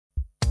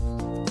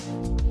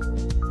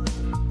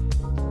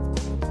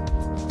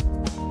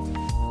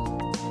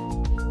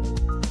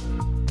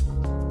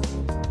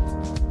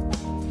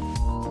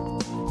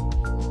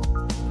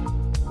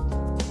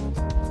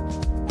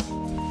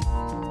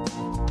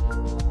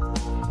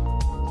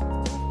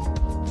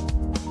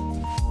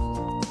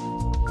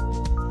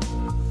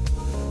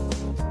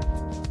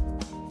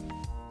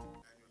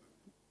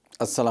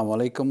Assalamu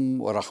alaikum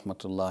wa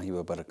rahmatullahi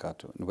wa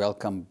barakatuh, and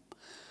welcome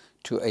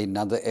to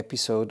another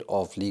episode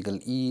of Legal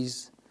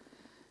Ease,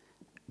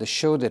 the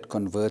show that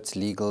converts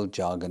legal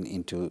jargon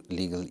into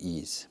legal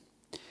ease.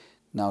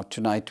 Now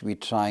tonight we're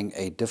trying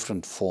a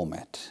different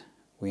format.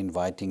 We're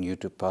inviting you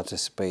to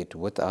participate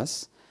with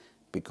us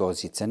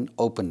because it's an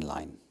open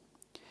line.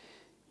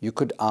 You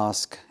could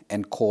ask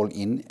and call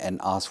in and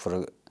ask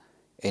for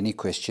any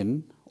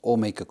question or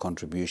make a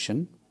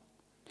contribution.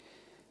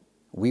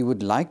 We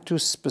would like to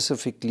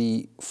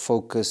specifically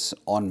focus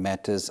on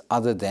matters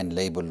other than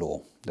labor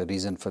law. The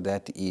reason for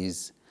that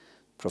is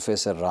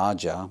Professor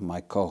Raja,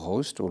 my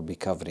co-host, will be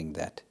covering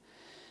that.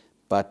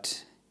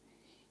 But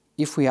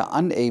if we are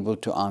unable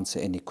to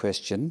answer any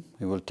question,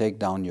 we will take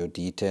down your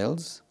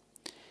details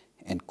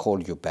and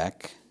call you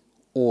back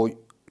or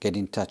get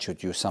in touch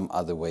with you some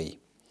other way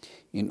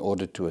in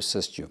order to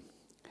assist you.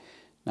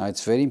 Now,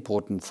 it's very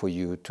important for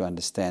you to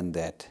understand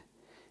that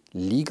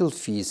legal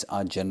fees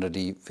are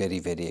generally very,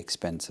 very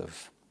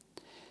expensive.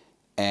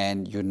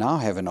 And you now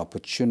have an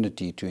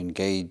opportunity to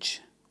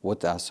engage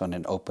with us on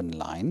an open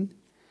line,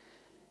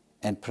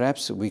 and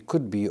perhaps we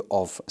could be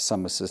of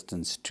some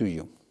assistance to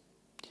you.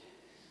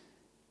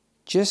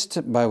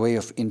 Just by way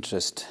of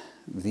interest,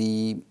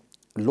 the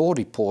law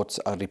reports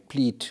are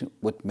replete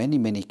with many,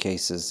 many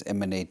cases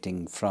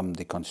emanating from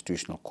the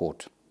Constitutional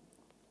Court.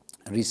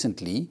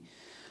 Recently,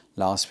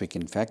 last week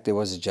in fact, there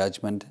was a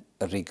judgment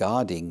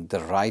regarding the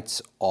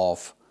rights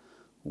of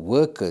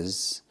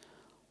workers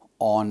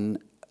on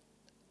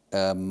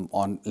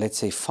let's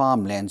say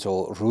farmlands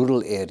or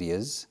rural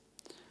areas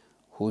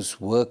whose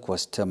work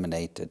was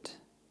terminated.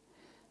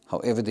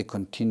 However, they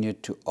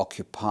continued to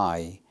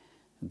occupy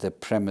the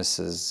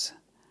premises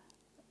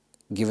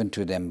given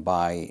to them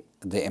by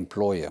the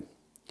employer.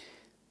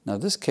 Now,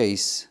 this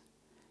case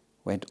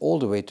went all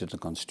the way to the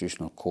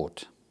Constitutional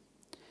Court.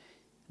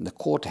 The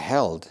court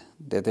held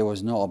that there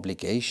was no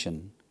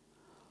obligation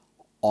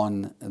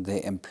on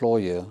the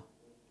employer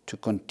to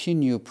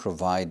continue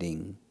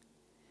providing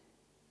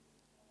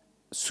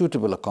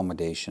suitable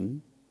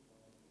accommodation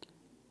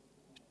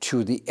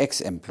to the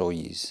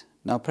ex-employees.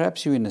 Now,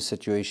 perhaps you're in a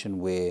situation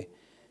where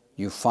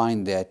you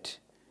find that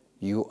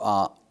you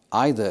are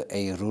either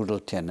a rural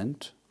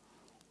tenant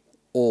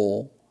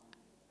or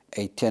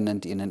a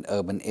tenant in an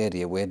urban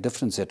area where a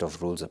different set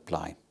of rules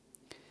apply.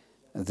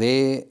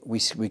 There we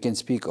can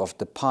speak of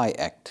the PI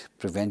Act,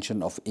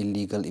 Prevention of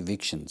Illegal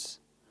Evictions.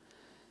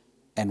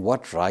 And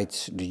what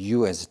rights do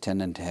you as a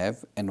tenant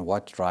have, and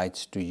what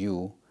rights do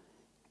you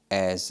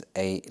as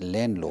a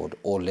landlord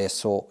or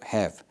lessor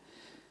have?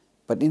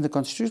 But in the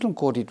Constitutional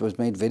Court, it was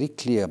made very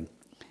clear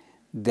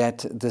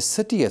that the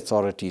city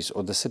authorities,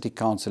 or the city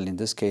council, in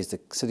this case the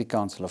City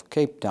Council of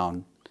Cape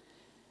Town,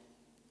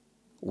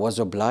 was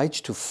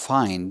obliged to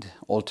find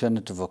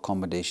alternative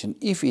accommodation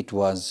if it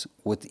was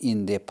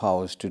within their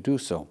powers to do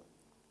so.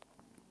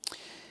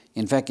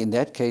 In fact, in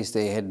that case,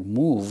 they had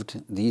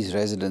moved these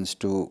residents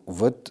to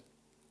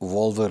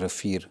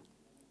Witwolwe-Rivier,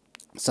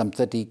 some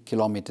 30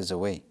 kilometers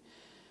away.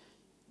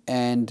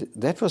 And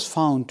that was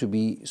found to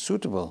be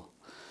suitable.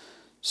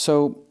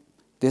 So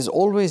there's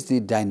always the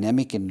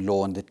dynamic in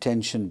law and the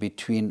tension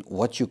between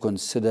what you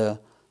consider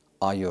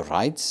are your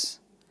rights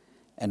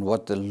and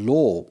what the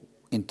law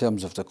in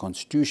terms of the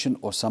Constitution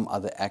or some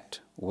other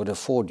act would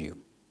afford you.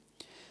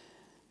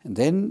 And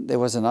then there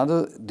was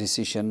another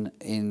decision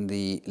in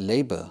the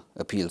Labour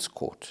Appeals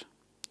Court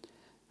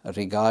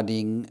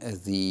regarding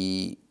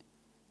the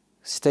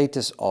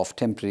status of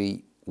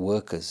temporary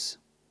workers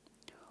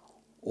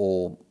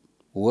or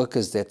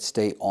workers that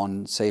stay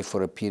on, say,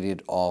 for a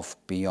period of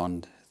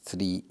beyond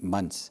 3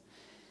 months.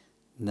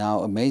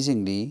 Now,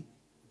 amazingly,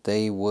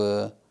 they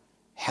were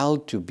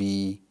held to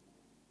be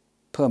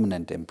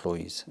permanent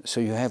employees. So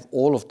you have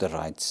all of the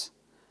rights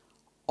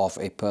of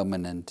a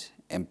permanent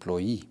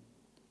employee.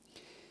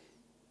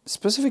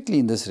 Specifically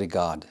in this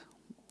regard,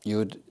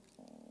 you'd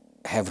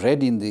have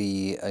read in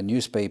the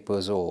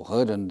newspapers or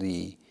heard on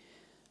the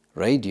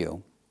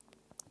radio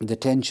the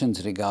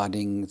tensions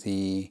regarding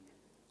the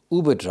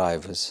Uber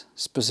drivers,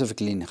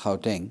 specifically in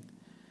Gauteng,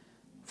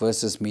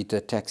 versus meter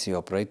taxi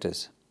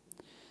operators.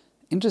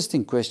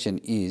 Interesting question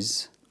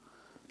is,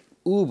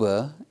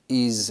 Uber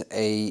is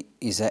an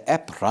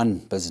app-run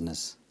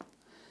business.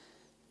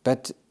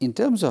 But in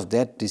terms of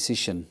that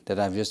decision that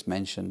I've just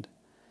mentioned,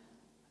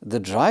 the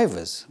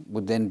drivers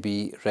would then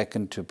be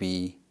reckoned to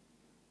be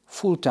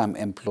full-time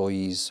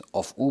employees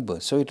of Uber.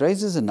 So it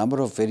raises a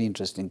number of very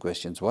interesting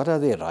questions. What are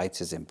their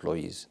rights as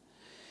employees?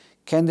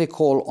 Can they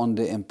call on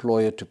the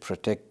employer to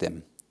protect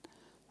them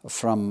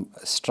from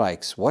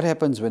strikes? What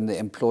happens when the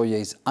employer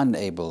is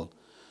unable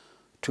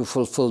to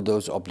fulfill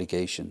those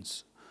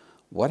obligations?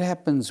 What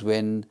happens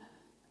when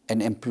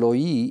an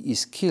employee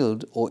is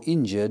killed or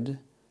injured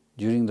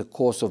during the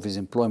course of his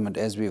employment?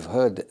 As we've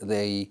heard,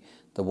 the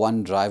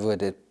one driver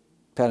that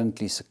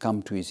apparently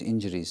succumbed to his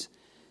injuries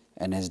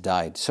and has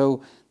died.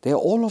 So there are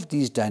all of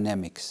these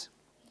dynamics.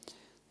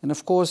 And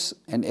of course,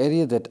 an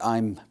area that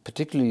I'm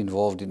particularly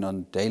involved in on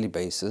a daily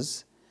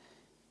basis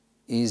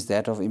is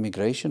that of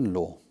immigration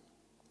law.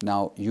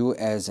 Now, you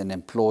as an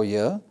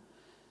employer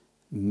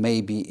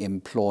may be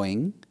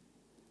employing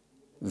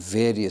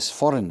various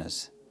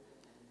foreigners.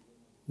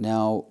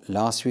 Now,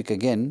 last week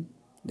again,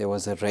 there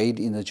was a raid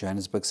in the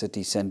Johannesburg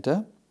City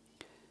Centre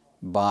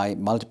by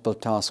multiple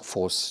task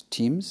force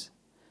teams,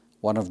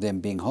 one of them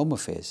being Home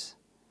Affairs.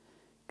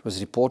 It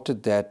was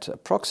reported that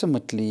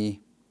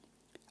approximately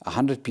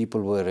 100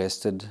 people were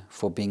arrested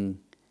for being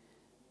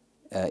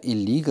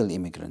illegal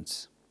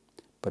immigrants.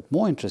 But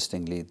more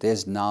interestingly,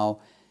 there's now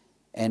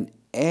an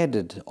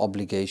added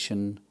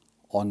obligation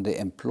on the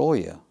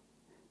employer.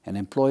 An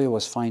employer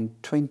was fined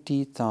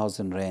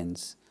 20,000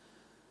 rands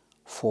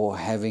for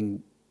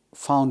having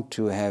found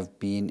to have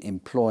been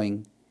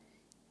employing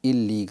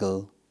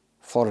illegal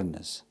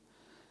foreigners.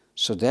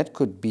 So that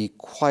could be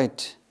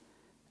quite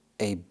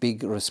a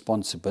big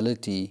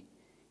responsibility,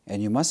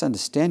 and you must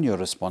understand your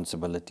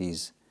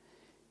responsibilities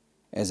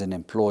as an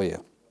employer.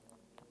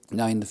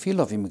 Now, in the field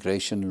of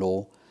immigration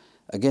law,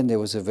 again, there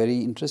was a very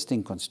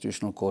interesting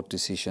Constitutional Court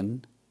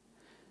decision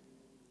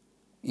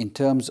in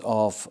terms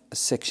of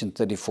Section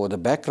 34, the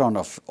background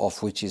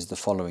of which is the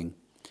following.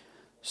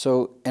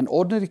 So, an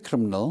ordinary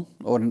criminal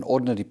or an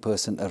ordinary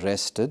person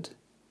arrested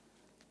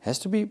has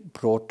to be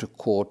brought to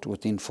court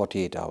within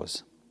 48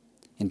 hours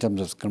in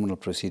terms of the Criminal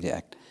Procedure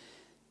Act.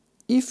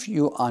 If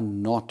you are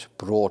not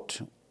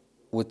brought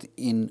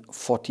within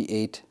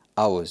 48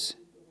 hours,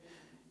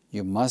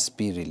 you must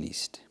be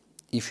released.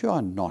 If you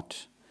are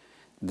not,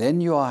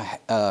 then you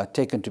are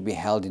taken to be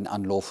held in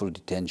unlawful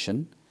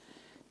detention,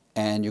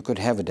 and you could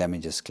have a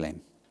damages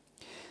claim.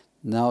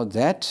 Now,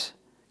 that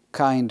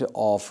kind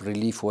of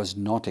relief was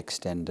not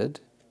extended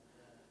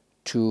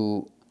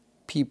to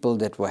people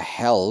that were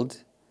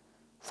held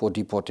for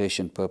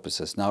deportation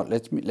purposes. Now,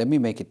 let me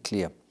make it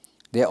clear.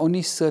 There are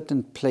only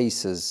certain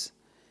places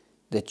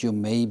that you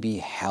may be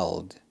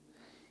held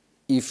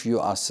if you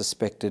are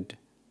suspected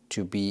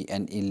to be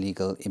an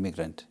illegal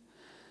immigrant.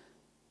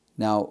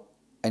 Now,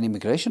 an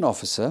immigration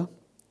officer,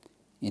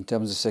 in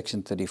terms of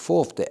Section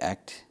 34 of the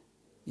Act,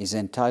 is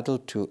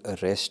entitled to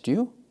arrest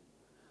you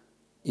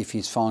if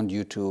he's found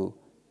you to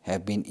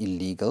have been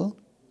illegal.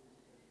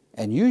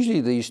 And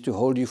usually they used to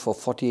hold you for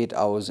 48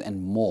 hours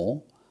and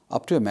more,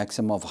 up to a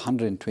maximum of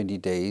 120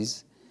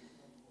 days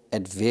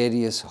at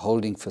various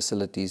holding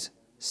facilities,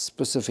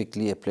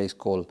 specifically a place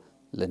called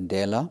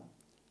Lindela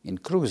in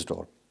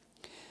Krugersdorp.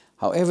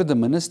 However, the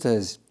minister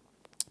has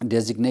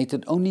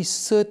designated only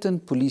certain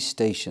police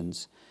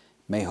stations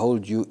may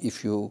hold you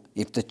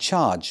if the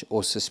charge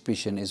or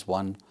suspicion is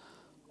one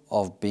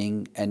of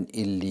being an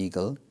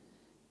illegal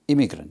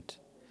immigrant.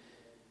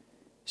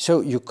 So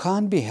you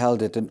can't be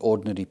held at an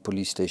ordinary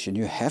police station.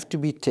 You have to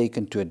be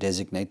taken to a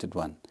designated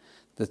one.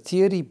 The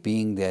theory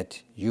being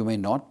that you may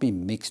not be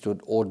mixed with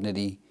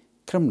ordinary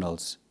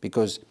criminals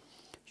because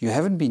you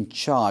haven't been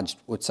charged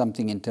with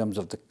something in terms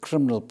of the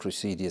Criminal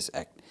Procedures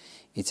Act.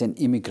 It's an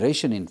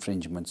immigration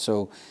infringement.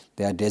 So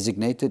there are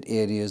designated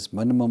areas,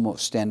 minimum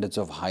of standards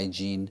of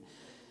hygiene,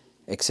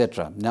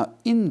 etc. Now,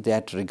 in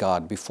that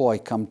regard, before I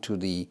come to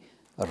the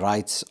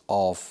rights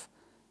of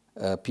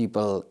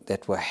people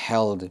that were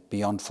held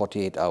beyond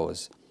 48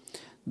 hours,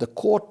 the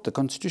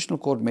Constitutional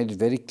Court made it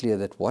very clear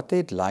that what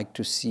they'd like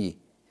to see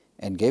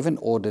and gave an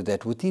order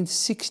that within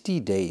 60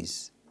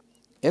 days,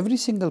 every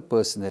single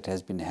person that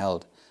has been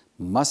held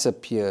must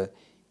appear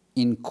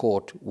in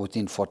court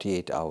within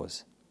 48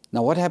 hours.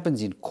 Now, what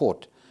happens in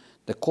court?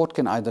 The court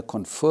can either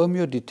confirm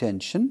your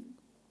detention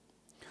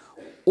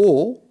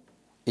or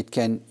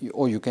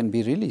you can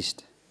be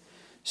released.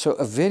 So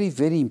a very,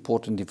 very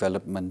important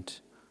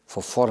development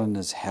for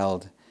foreigners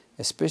held,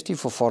 especially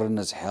for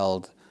foreigners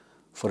held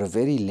for a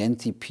very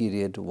lengthy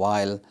period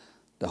while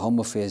the Home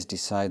Affairs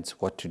decides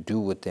what to do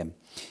with them.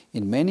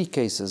 In many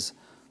cases,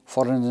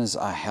 foreigners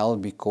are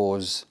held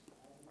because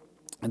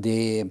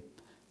their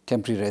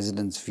temporary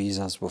residence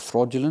visas were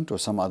fraudulent or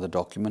some other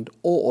document,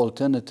 or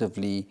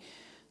alternatively,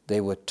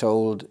 they were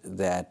told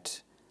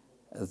that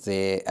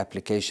their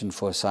application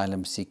for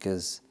asylum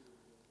seekers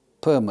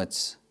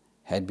permits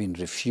had been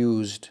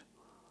refused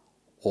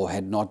or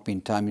had not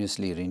been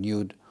timeously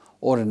renewed,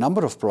 or a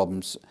number of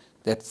problems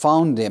that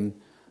found them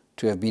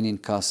to have been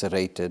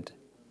incarcerated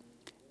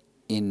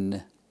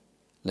in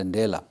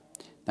Lindela.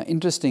 Now,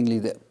 interestingly,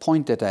 the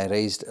point that I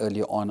raised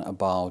earlier on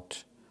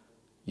about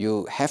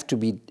you have to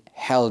be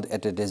held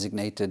at a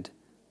designated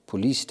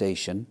police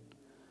station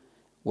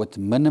with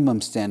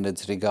minimum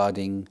standards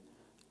regarding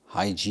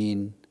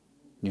hygiene,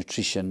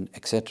 nutrition,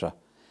 etc.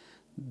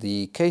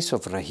 The case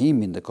of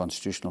Rahim in the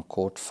Constitutional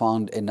Court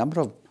found a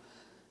number of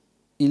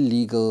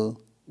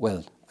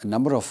a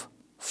number of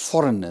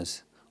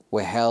foreigners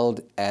were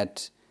held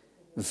at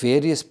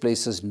various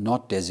places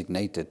not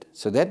designated.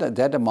 So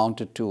that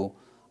amounted to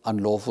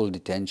unlawful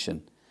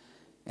detention.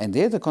 And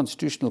there the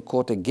Constitutional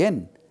Court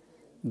again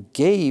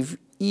gave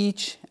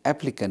each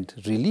applicant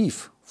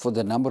relief for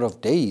the number of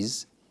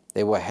days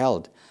they were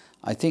held.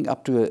 I think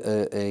up to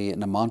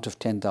an amount of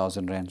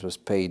 10,000 rands was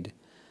paid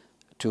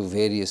to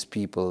various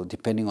people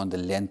depending on the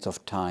length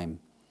of time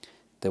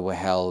they were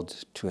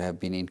held to have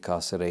been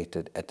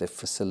incarcerated at a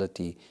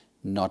facility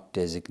not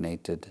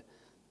designated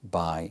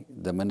by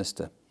the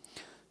minister.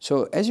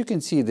 So as you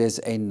can see, there's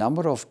a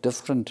number of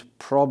different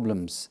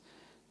problems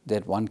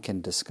that one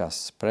can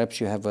discuss. Perhaps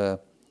you have a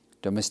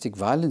domestic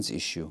violence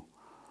issue,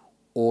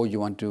 or you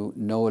want to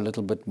know a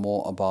little bit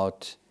more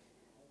about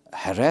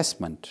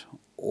harassment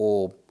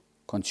or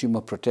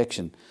consumer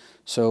protection.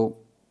 So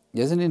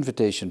there's an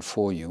invitation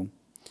for you.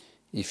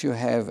 If you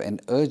have an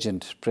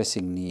urgent,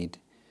 pressing need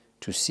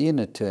to see an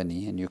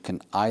attorney and you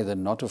can either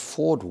not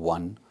afford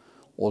one,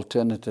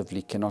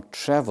 alternatively cannot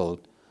travel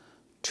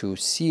to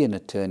see an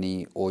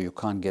attorney, or you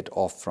can't get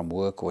off from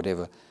work or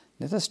whatever,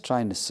 let us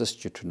try and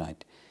assist you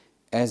tonight.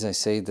 As I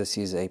say, this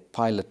is a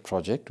pilot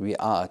project. We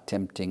are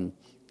attempting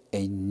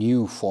a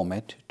new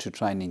format to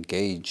try and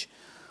engage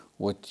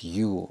with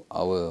you,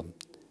 our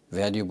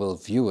valuable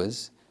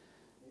viewers,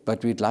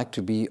 but we'd like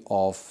to be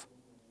of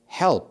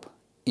help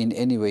in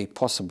any way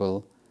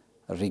possible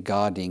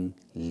regarding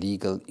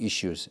legal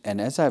issues. And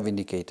as I've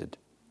indicated,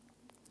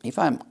 if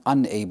I'm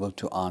unable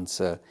to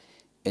answer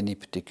any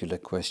particular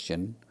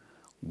question,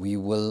 we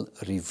will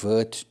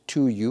revert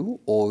to you,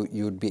 or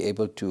you'd be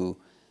able to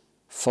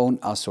phone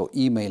us or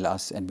email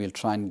us, and we'll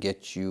try and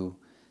get you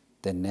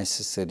the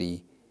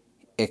necessary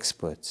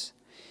experts.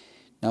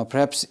 Now,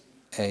 perhaps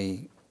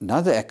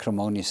another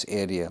acrimonious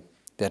area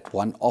that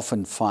one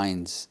often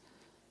finds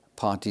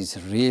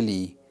parties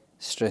really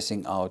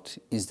stressing out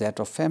is that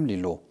of family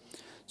law.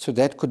 So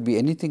that could be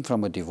anything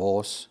from a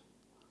divorce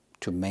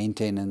to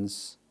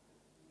maintenance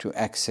to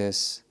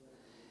access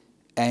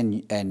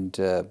and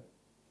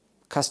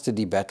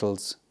custody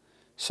battles.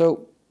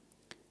 So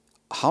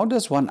how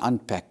does one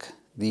unpack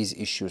these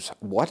issues?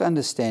 What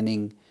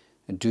understanding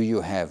do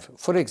you have?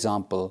 For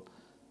example,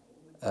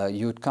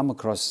 you would come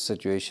across a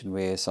situation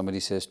where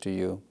somebody says to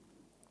you,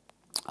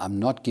 I'm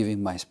not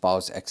giving my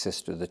spouse access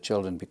to the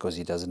children because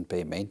he doesn't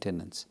pay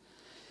maintenance.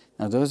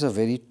 Now, those are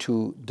very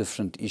two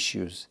different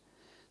issues.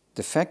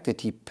 The fact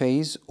that he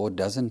pays or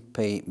doesn't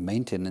pay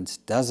maintenance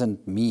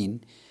doesn't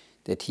mean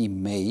that he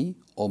may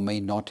or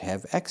may not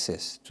have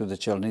access to the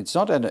children. It's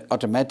not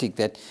automatic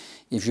that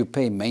if you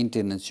pay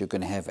maintenance, you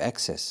can have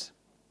access,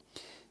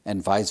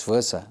 and vice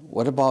versa.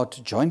 What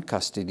about joint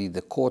custody?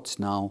 The courts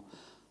now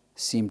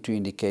seem to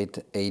indicate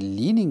a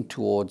leaning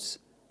towards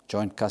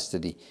joint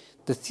custody.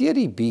 The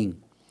theory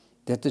being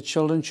that the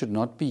children should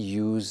not be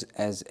used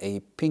as a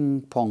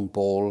ping-pong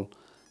ball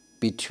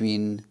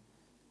between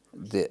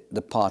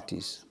the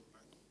parties.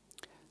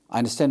 I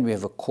understand we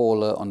have a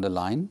caller on the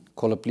line.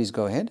 Caller, please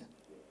go ahead.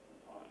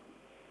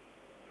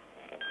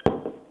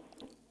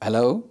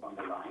 Hello?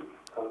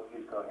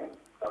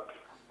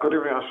 Good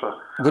evening, Ashraf.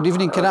 Good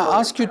evening. Can I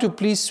ask you to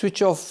please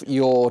switch off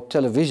your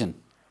television?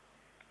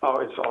 Oh,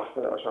 it's off,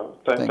 Ashraf.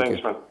 Thank Thanks,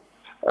 you. man.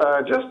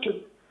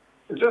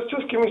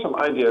 Just give me some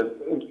ideas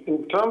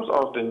in terms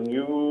of the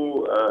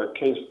new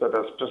case that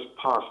has just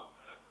passed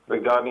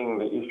regarding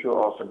the issue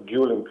of a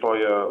dual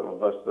employer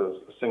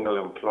versus a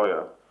single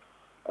employer.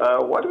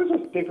 What is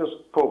the status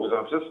quo? Because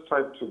I've just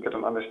tried to get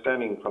an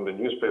understanding from the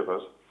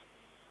newspapers.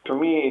 To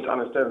me, it's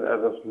understood as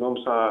if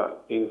NUMSA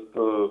is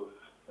still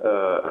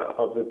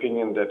of the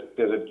opinion that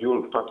there's a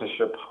dual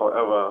partnership.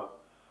 However,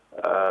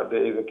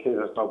 there is a case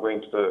that's now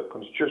going to the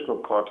Constitutional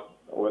Court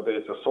whether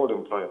it's a sole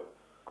employer.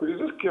 Could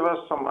you just give us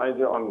some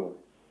idea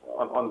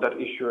on that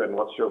issue and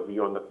what's your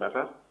view on that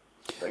matter?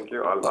 Thank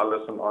you. I'll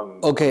listen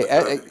on. Okay.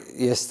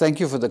 Yes, thank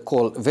you for the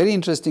call. Very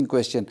interesting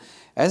question.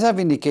 As I've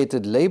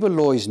indicated, labor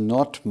law is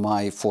not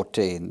my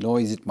forte, nor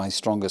is it my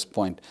strongest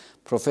point.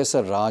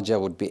 Professor Raja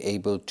would be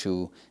able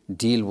to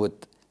deal with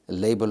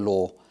labor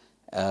law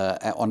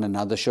on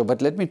another show,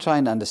 but let me try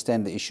and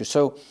understand the issue.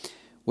 So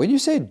when you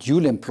say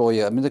dual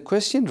employer, I mean, the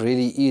question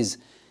really is,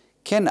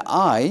 can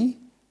I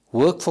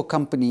work for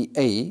company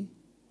A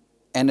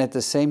and at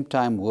the same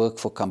time work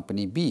for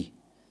company B?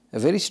 A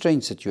very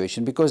strange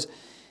situation, because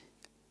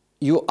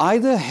you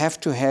either have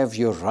to have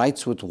your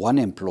rights with one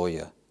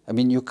employer. I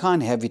mean, you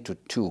can't have it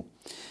with two.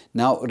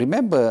 Now,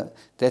 remember,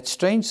 that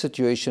strange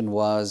situation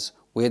was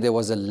where there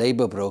was a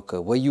labor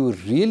broker, where you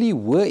really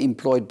were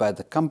employed by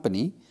the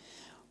company,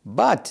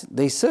 but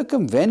they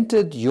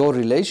circumvented your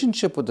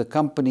relationship with the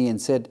company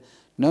and said,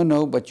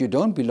 no, but you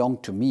don't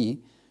belong to me,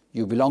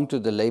 you belong to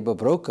the labor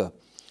broker.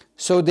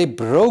 So they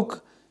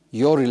broke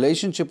your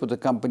relationship with the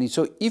company.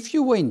 So if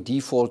you were in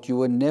default, you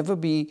would never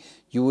be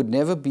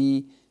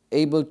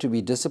able to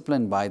be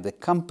disciplined by the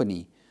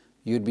company.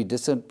 You'd be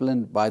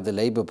disciplined by the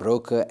labor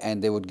broker,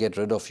 and they would get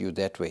rid of you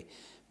that way.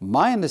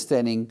 My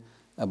understanding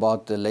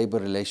about the labor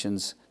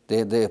relations,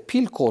 the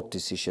appeal court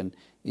decision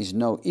is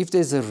no. If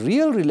there's a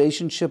real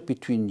relationship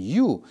between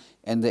you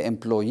and the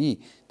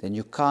employee, then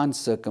you can't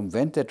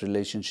circumvent that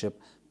relationship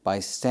by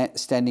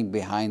standing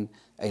behind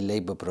a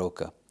labor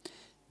broker.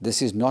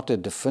 This is not a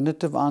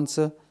definitive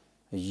answer.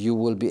 You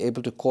will be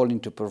able to call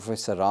into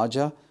Professor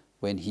Raja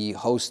when he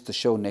hosts the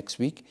show next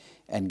week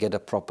and get a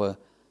proper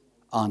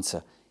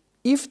answer.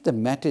 If the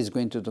matter is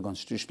going to the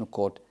Constitutional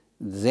Court,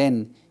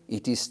 then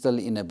it is still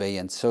in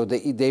abeyance. So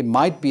there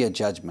might be a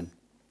judgment.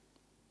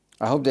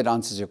 I hope that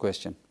answers your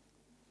question.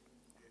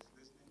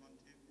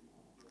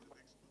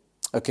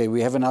 Okay,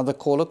 we have another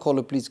caller.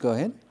 Caller, please go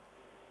ahead.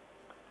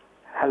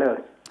 Hello.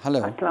 Hello.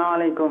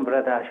 Assalamu alaikum,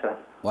 Brother Ashraf.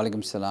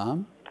 Walaikum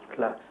salam.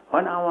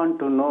 What I want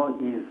to know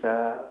is,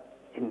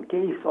 in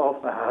case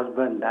of a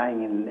husband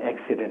dying in an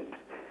accident,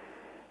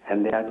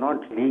 and they are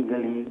not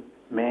legally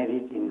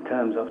married in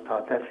terms of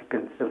South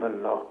African civil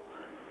law,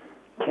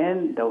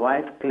 can the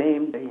wife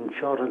claim the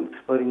insurance?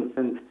 For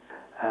instance,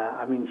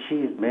 she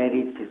is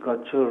married, she's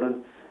got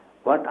children.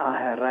 What are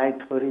her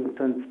rights? For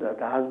instance,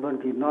 the husband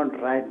is not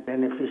right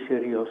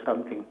beneficiary or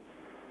something.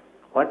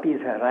 What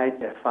is her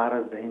right as far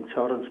as the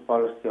insurance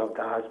policy of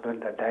the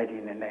husband that died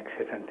in an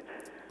accident,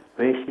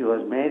 where she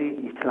was married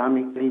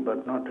Islamically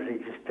but not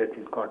registered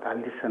in court? I'll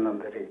listen on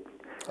the radio.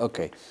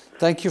 Okay.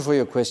 Thank you for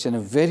your question.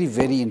 A very,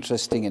 very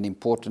interesting and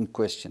important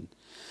question.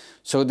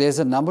 So there's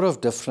a number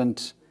of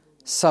different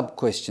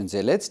sub-questions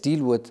there. Let's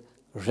deal with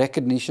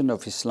recognition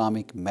of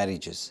Islamic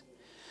marriages.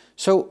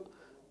 So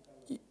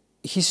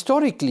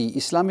historically,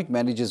 Islamic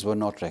marriages were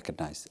not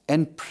recognized.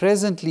 And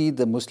presently,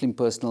 the Muslim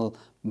Personal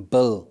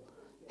Bill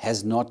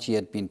has not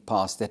yet been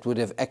passed that would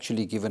have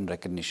actually given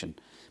recognition.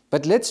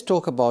 But let's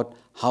talk about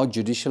how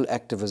judicial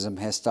activism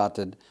has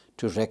started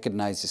to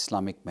recognize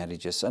Islamic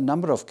marriages. A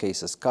number of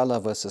cases, Kala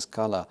versus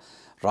Kala,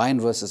 Ryan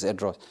versus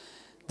Edros.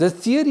 The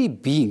theory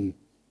being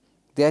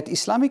that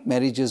Islamic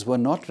marriages were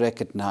not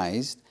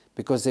recognized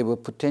because they were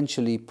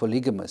potentially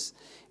polygamous.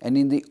 And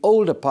in the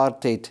old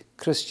apartheid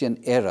Christian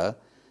era,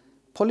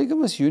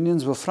 polygamous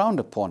unions were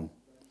frowned upon.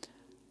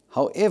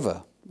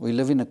 However, we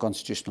live in a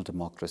constitutional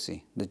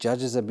democracy. The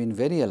judges have been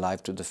very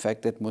alive to the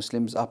fact that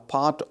Muslims are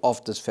part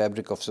of this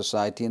fabric of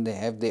society and they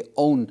have their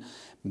own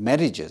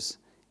marriages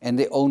and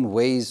their own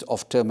ways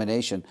of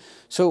termination.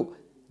 So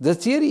the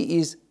theory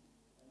is,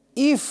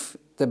 if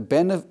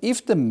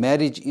the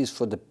marriage is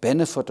for the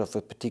benefit of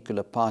a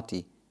particular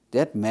party,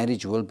 that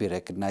marriage will be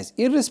recognized,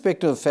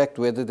 irrespective of the fact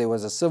whether there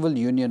was a civil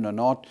union or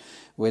not,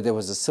 whether there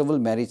was a civil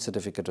marriage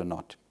certificate or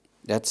not.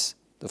 That's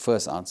the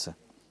first answer.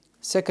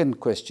 Second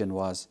question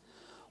was,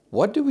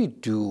 what do we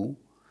do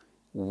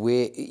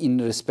in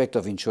respect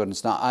of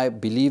insurance? Now, I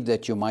believe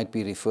that you might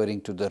be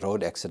referring to the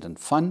Road Accident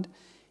Fund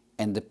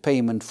and the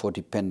payment for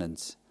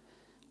dependents.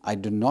 I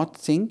do not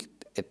think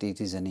that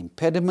it is an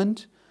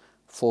impediment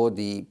for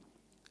the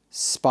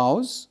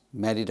spouse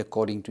married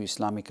according to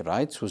Islamic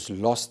rights who's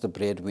lost the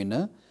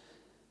breadwinner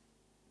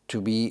to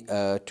be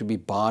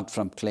barred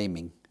from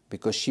claiming,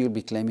 because she will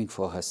be claiming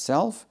for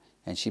herself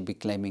and she'll be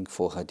claiming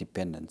for her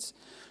dependents.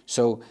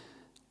 So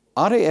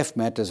RAF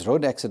matters,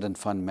 Road Accident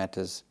Fund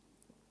matters,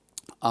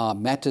 are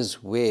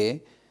matters where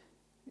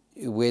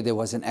there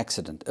was an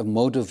accident, a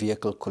motor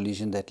vehicle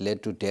collision that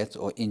led to death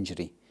or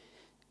injury.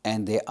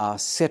 And there are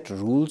set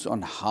rules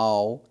on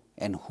how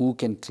and who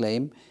can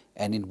claim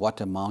and in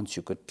what amounts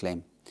you could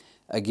claim.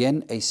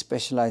 Again, a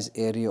specialized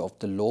area of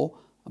the law,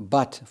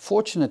 but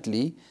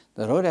fortunately,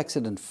 the Road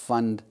Accident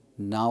Fund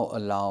now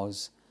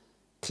allows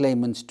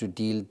claimants to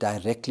deal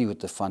directly with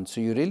the fund. So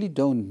you really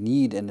don't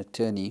need an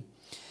attorney.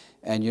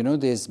 And you know,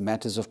 there's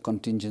matters of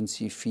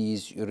contingency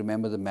fees. You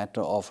remember the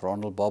matter of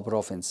Ronald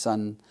Bobroff and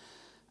Son,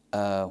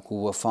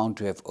 who were found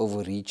to have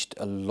overreached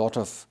a lot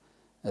of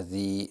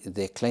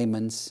their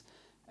claimants,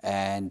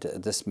 and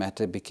this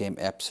matter became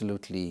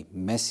absolutely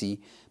messy.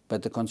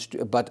 But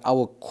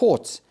our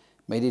courts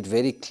made it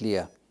very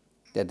clear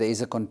that there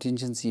is a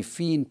contingency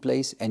fee in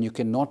place, and you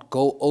cannot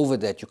go over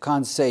that. You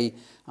can't say,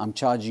 I'm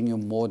charging you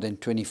more than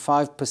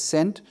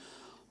 25%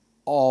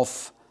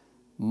 of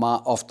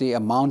the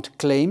amount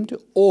claimed,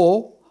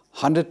 or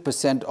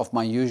 100% of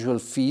my usual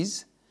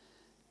fees,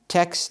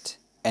 taxed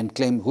and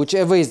claimed,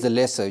 whichever is the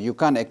lesser. You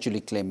can't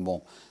actually claim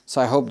more. So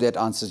I hope that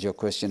answers your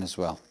question as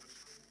well.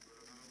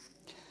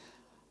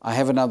 I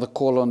have another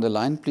call on the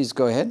line. Please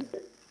go ahead.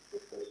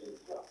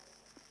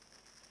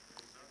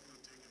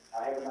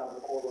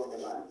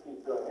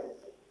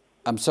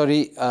 I'm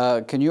sorry,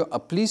 can you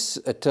please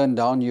turn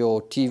down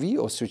your TV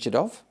or switch it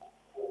off?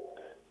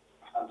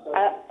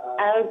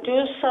 I'll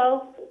do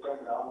so.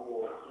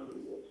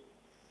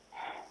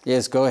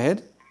 Yes, go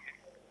ahead.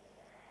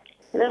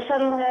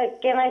 Listen,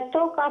 can I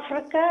talk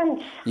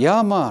Afrikaans?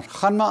 Ja, maar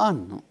gaan maar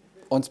aan.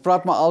 Ons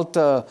praat maar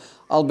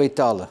albei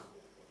tale.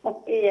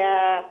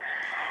 Ja,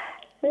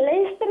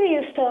 luister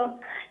hier zo.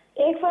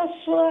 Ik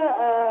was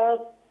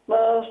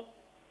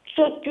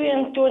zo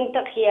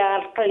 22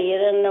 jaar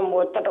geleden in een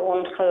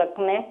motorongeluk,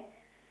 né?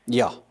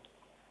 Ja.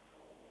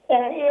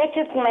 En ik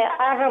heb mijn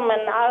arm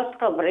en alles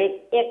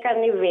gebreekt. Ik kan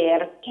niet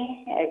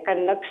werken. Ik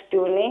kan niks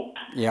doen, nie.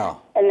 Ja.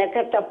 En ik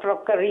heb de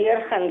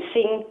procureur gaan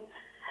zien.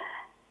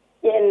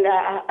 En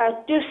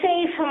toen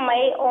zei ze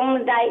mij,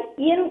 omdat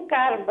één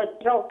kar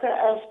betrokken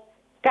is,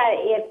 kan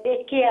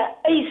ik je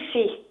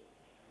eisie.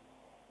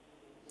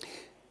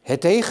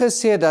 Het hy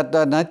gesê dat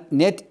daar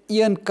net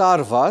een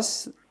kar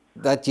was,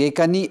 dat jy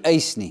kan nie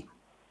eis nie?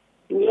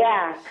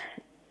 Ja.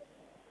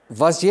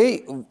 Was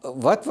jy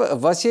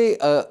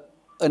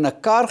in 'n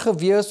kar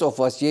gewees of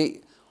was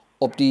jy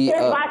op die... Ik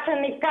was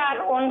in een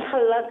kar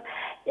ongeluk.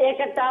 Ik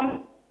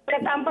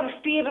heb amper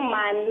 4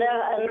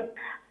 maanden in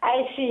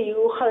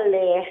ICU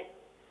gelegd.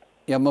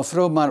 Ja,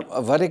 mevrou, maar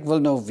wat ek wil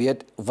nou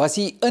weet, was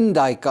jy in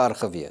daai kar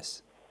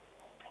gewees?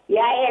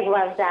 Ja, ek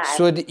was daar.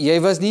 So jy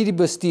was nie die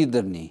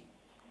bestuurder nie.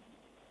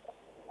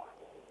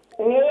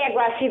 Nee, ek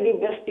was nie die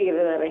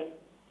bestuurder nie.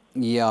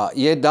 Ja,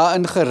 jy het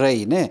daarin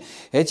gery, né?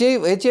 Het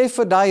jy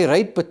vir daai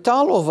ry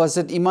betaal of was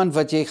dit iemand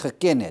wat jy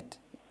geken het?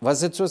 Was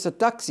dit soos 'n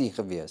taxi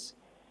gewees?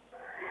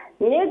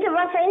 Nee, dit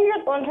was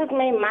eintlik ons het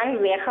my man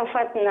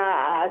weggevat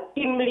na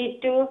Kimberley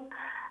toe,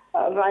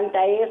 want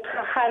hy het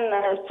gegaan,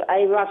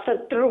 hy was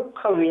 'n troep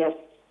gewees.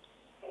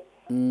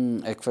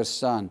 Ek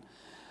verstaan.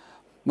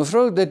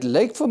 Mevrou, dit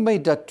lyk vir my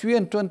dat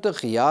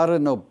 22 jare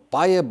nou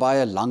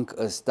baie lank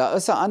is. Daar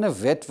is 'n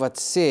ander wet wat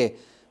sê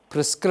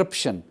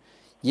prescription.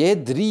 Jy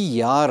het 3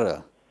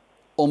 jare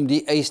om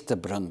die eis te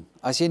bring.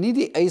 As jy nie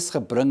die eis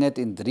gebring het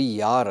in 3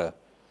 jare,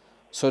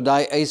 so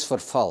daai eis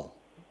verval.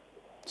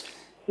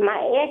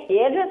 Maar ek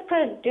het het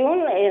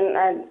gedoen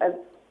en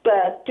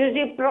toe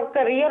die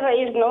prokureur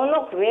is nou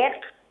nog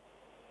weg.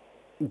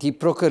 Die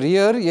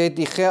prokureur, jy het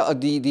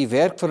die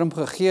werk vir hom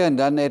gegee en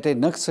dan het hy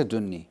niks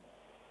gedoen nie.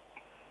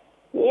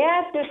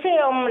 Ja, toe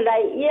sê omdat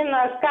een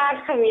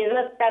kaart gewees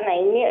het, kan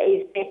hy nie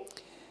eis nie.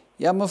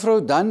 Ja,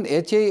 mevrou, dan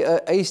het jy 'n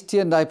eis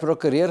teen daai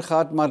prokureur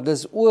gehad, maar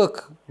dit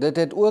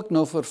het ook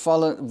nou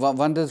verval,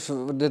 want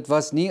dit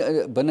was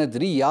nie binne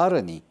 3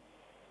 jare nie.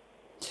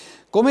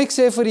 Kom ek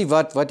sê vir die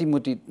wat jy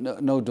moet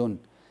nou doen.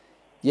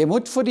 Jy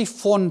moet vir die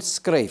fonds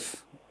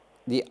skryf,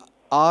 die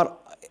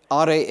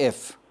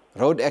RAF,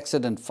 Road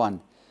Accident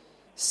Fund.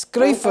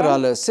 Skryf vir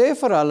hulle, sê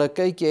vir hulle,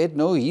 kyk, jy het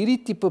nou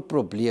hierdie tipe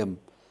probleem.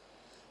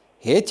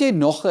 Het jy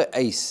nog 'n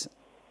eis?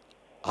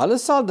 Hulle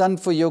sal dan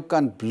vir jou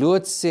kan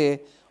bloot sê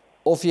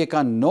of jy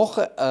kan nog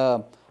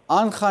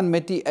aangaan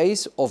met die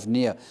eis of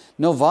nee.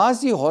 Nou waar is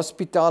die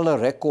hospitale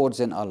records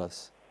en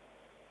alles?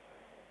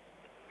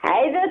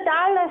 Hy het dit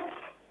alles.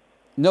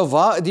 Nou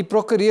waar die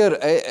prokureur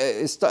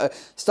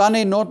staan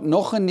hy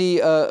nog in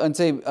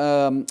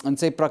in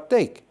sy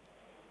praktyk?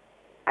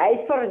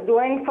 Hy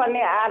verdwyn van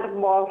die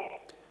aardbol.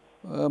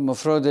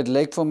 Mevrou, dit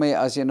lyk vir my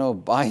as jy nou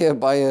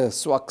baie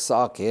swak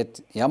saak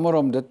het. Jammer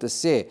om dit te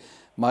sê,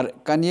 maar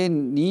kan jy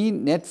nie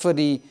net vir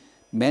die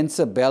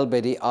mense bel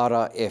by die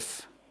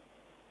RAF?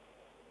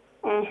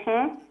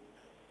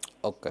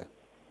 Okay.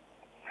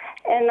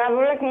 En dan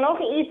wil ek nog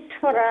iets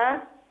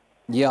vra.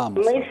 Ja,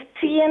 mevrou. My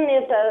seun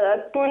het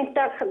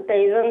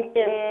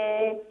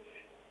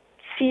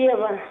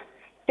 2007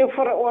 toe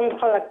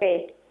verongeluk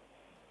het.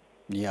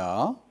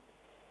 Ja.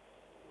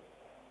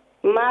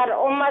 Maar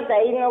omdat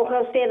hy nou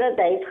gesê dat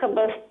hy het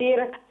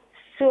gebestuur,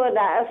 so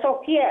daar is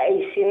ook nie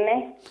eisie,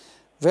 né?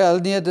 Wel,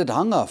 nee, dit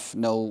hang af.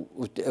 Nou,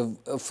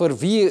 vir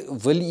wie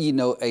wil jy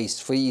nou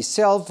eis? Vir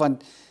jouself,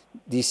 want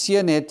die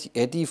seun het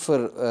hy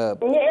vir...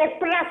 Nee, ek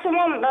praat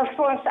sommer dat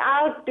vir ons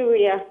al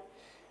twee.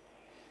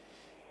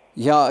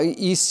 Ja,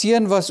 die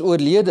seun was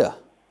oorlede.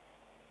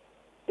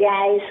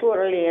 Ja, hy is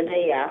oorlede,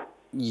 ja.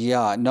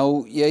 Ja,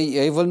 nou,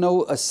 jy wil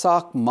nou 'n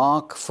saak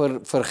maak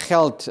vir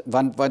geld,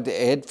 want wat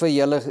het vir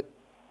julle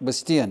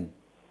besteen?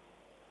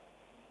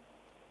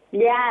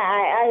 Ja,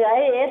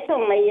 hy het vir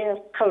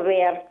my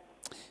gewerk.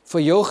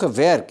 Vir jou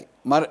gewerk,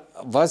 maar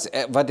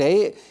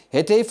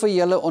het hy vir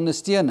julle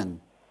ondersteuning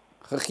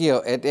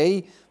gegee? Het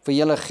hy vir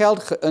julle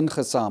geld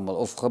ingesamel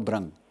of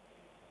gebring?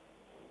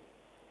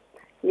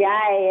 Ja,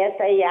 hy het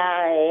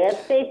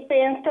sy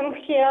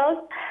pensioengeld,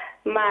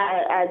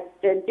 maar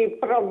die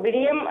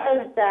probleem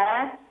is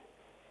daar,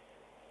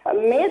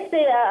 met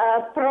die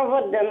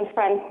Provident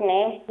Fund,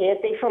 nee,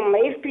 het hy vir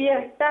my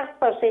 40,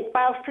 vir sy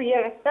pa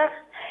 40,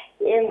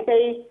 en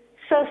sy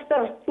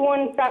suster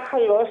 20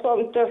 gelos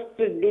om te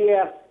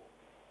studeer.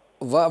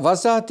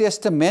 Was daar 'n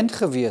testament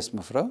gewees,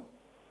 mevrou?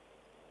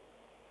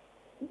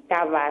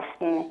 Dat was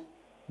nie.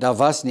 Daar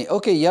was nie.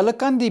 Okay, julle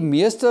kan die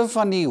meester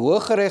van die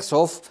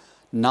Hooggeregshof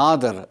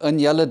nader in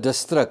julle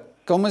distrik.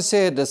 Kom ons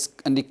sê dis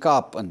in die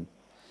Kaap in.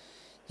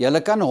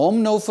 Julle kan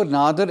hom nou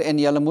vernader en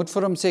julle moet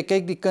vir hom sê,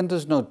 kyk, die kind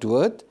is nou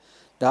dood.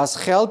 Daar's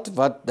geld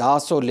wat daar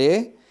sou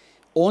lê.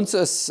 Ons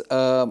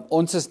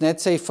is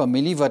net sy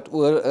familie wat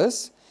oor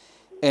is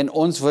en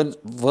ons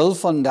wil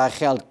van daai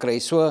geld kry.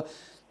 So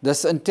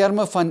dis in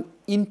terme van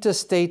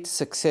interstate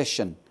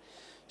succession.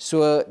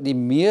 So die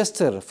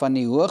meester van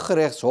die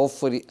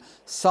Hooggeregshof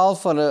sal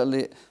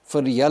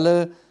vir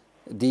julle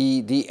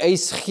die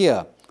eis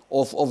gee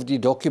of die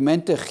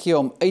dokumente gee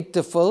om uit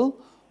te vul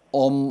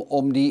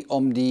om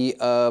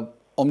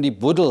die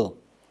boedel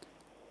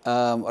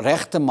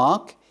reg te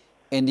maak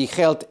en die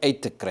geld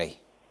uit te kry.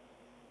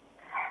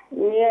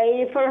 Nee,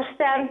 jy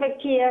verstaan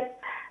verkeerd.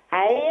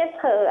 Hy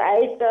het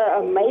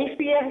my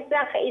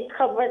 40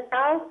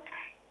 uitgebetaal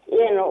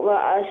en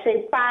sy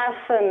pa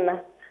se.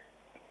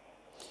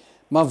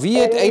 Maar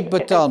wie het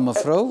uitbetaal,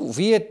 mevrou?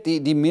 Wie het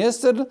die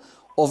meester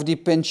of die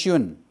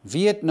pensioen?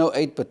 Wie het nou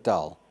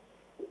uitbetaal?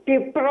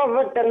 Die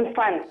Provident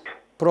Fund.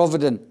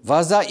 Provident.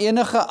 Was daar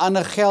enige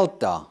ander geld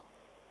daar?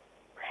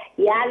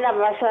 Ja, dat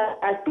was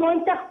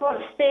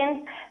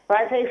 20%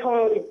 wat hy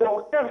van die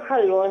dokter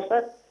gelos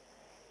het.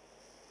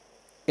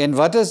 En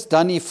wat is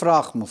dan die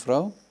vraag,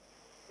 mevrou?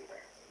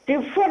 Die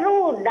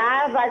vrou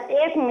daar wat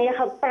ek mee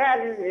gepraat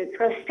het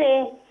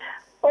gesê,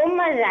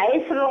 omdat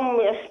hy vir hom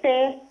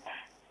sê,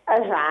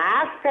 as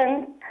haar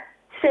kind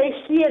sy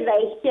gee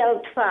die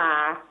geld vir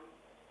haar.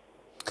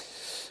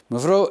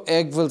 Mevrou,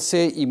 ek wil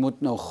sê, u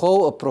moet nou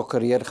gou 'n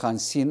prokureur gaan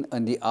sien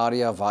in die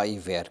area waar u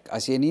werk.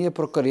 As jy nie 'n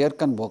prokureur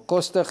kan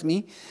bekostig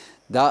nie,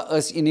 daar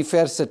is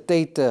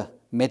universiteite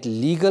met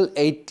legal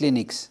aid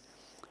clinics.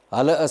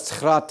 Hulle is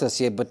gratis,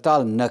 jy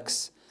betaal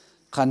niks.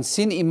 Gaan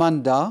sien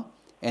iemand daar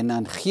en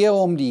dan gee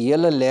hom die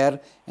hele leer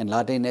en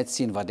laat hy net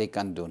sien wat hy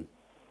kan doen.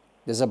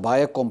 Dis 'n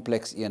baie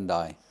kompleks een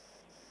daai.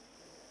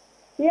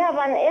 Ja,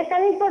 want ek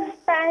kan nie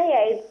verstaan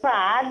jy het vir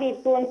haar die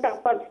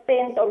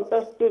 20% om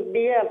te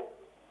studeer.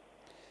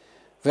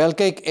 Wel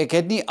kyk, ek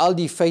het nie al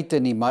die feite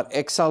nie, maar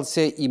ek sal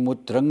sê u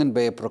moet dringend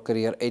by 'n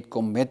prokureur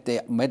uitkom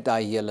met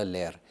daai hele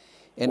leer.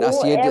 En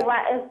as jy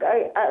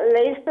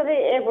luister,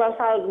 ek was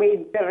al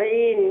by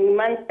 3,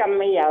 niemand kan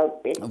my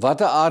help.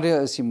 Watter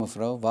area is u,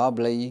 mevrou? Waar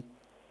bly u?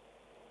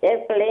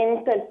 Ek bly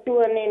in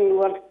Katoen in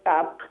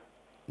Noord-Kaap.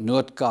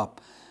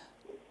 Noord-Kaap.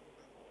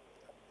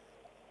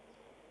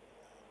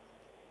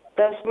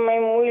 Dat is my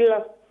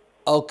moeilik.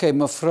 Okay,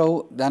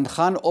 mevrou, dan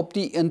gaan op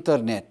die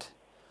internet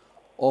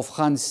of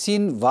gaan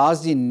sien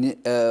waar's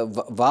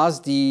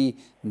die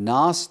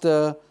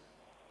naaste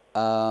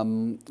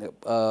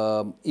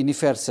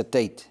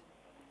universiteit.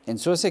 En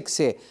soos ek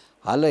sê,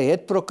 hulle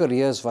het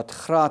prokureurs wat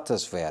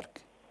gratis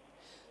werk.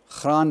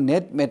 Gaan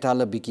net met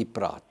hulle bietjie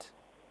praat.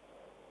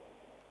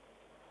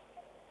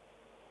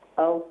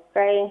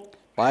 Okay.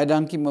 Baie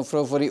dankie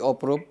mevrou vir die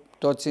oproep.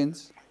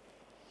 Totsiens.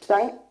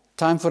 Dank.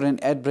 Time for an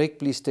ad break.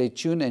 Please stay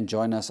tuned and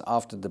join us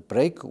after the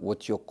break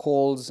with your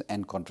calls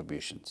and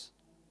contributions.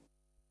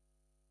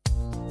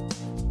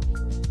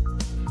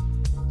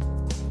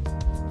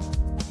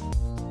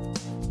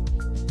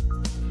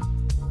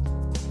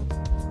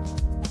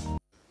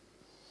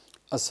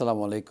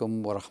 Assalamu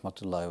alaikum wa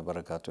rahmatullahi wa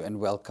barakatuh, and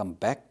welcome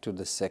back to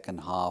the second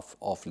half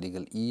of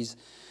Legal Ease,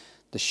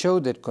 the show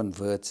that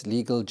converts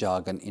legal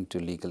jargon into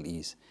legal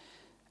ease.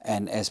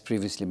 And as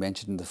previously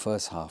mentioned in the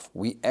first half,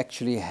 we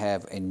actually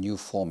have a new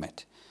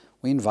format.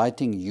 We're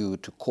inviting you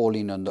to call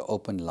in on the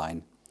open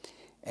line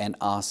and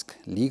ask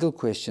legal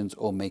questions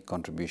or make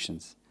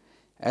contributions.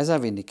 As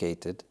I've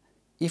indicated,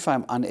 if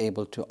I'm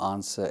unable to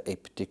answer a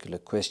particular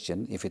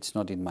question, if it's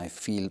not in my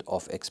field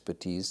of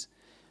expertise,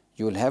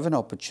 you will have an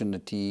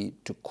opportunity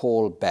to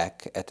call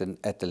back at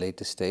the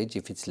later stage.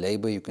 If it's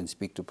labor, you can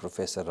speak to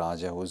Professor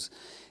Raja, who's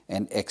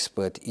an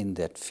expert in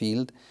that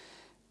field.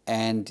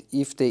 And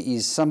if there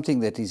is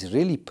something that is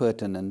really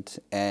pertinent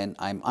and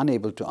I'm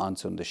unable to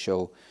answer on the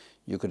show,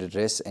 you could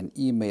address an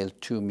email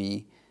to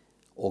me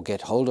or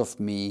get hold of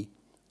me,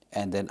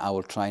 and then I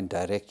will try and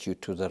direct you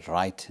to the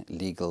right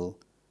legal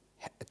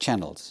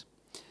channels.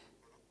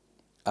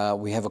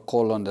 We have a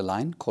call on the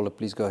line. Caller,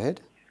 please go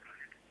ahead.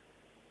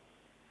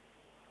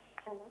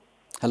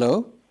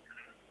 Hello?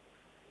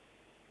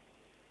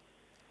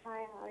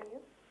 Hi,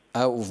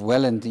 how are you?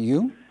 Well, and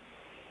you?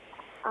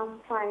 I'm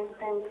fine,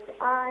 thanks.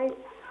 I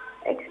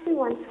actually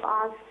want to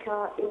ask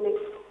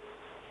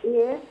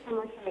yes,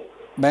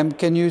 Ma'am,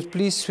 can you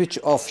please switch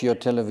off your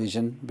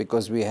television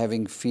because we're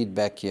having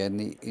feedback here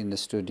in the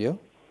studio?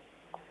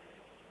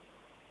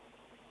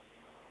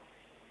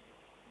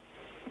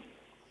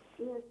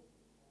 Yes.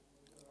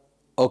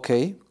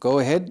 Okay, go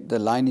ahead. The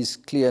line is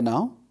clear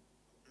now.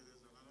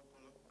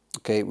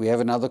 Okay, we have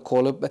another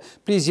caller.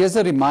 Please, here's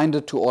a reminder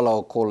to all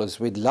our callers.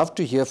 We'd love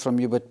to hear from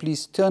you, but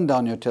please turn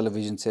down your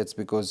television sets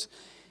because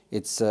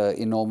it's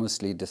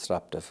enormously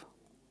disruptive.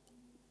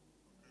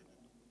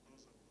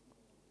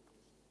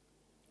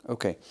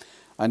 Okay,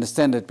 I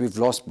understand that we've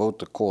lost both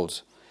the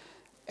calls.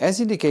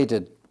 As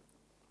indicated,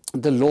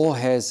 the law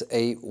has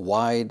a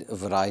wide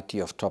variety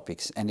of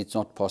topics, and it's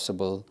not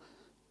possible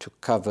to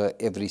cover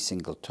every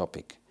single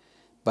topic.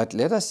 But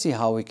let us see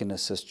how we can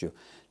assist you.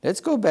 Let's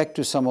go back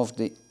to some of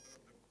the...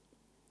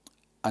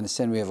 I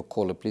understand we have a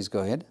caller. Please go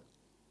ahead.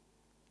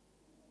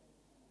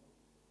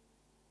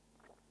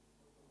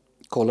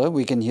 Caller,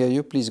 we can hear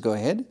you. Please go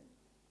ahead.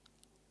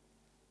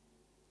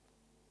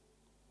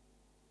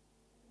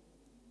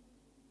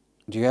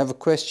 Do you have a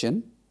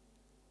question?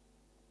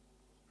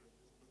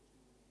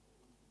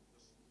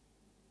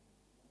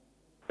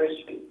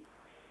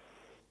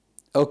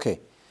 Okay.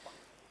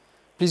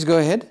 Please go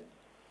ahead.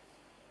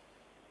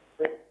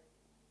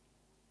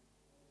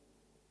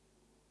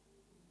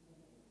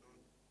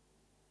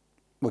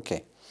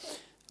 Okay.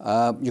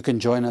 You can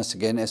join us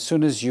again as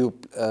soon as you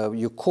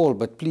call,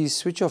 but please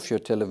switch off your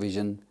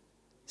television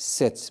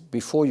sets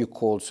before you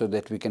call so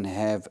that we can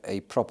have a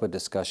proper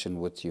discussion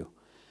with you.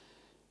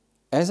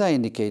 As I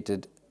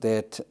indicated,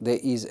 that there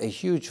is a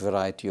huge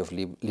variety of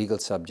legal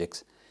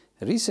subjects.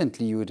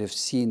 Recently, you would have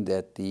seen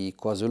that the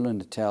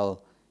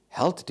KwaZulu-Natal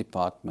Health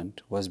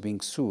Department was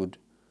being sued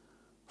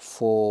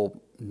for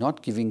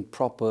not giving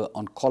proper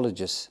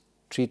oncologist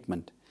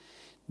treatment.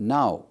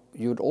 Now,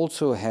 you would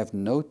also have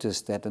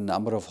noticed that a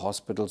number of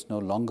hospitals no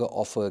longer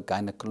offer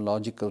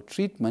gynecological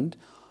treatment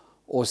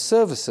or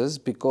services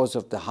because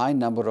of the high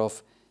number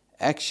of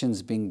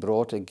actions being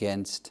brought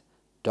against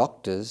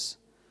doctors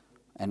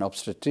and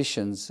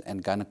obstetricians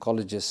and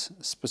gynecologists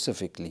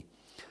specifically.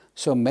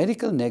 So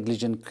medical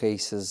negligence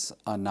cases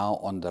are now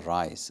on the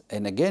rise.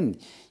 And again,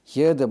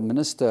 here the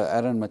Minister,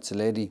 Aaron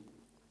Matsaledi,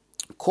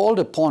 called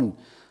upon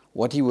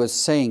what he was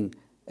saying,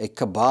 a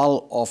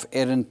cabal of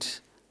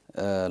errant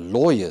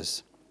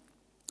lawyers,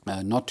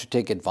 not to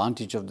take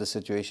advantage of the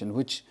situation,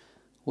 which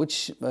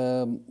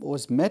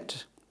was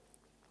met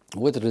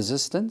with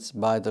resistance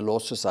by the law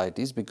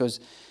societies, because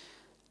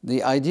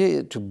the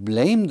idea to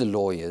blame the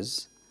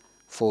lawyers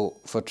for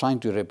trying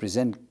to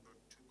represent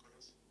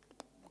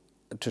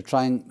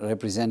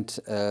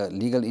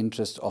legal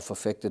interests of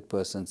affected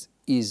persons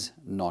is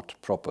not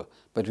proper.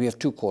 But we have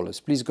two callers.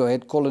 Please go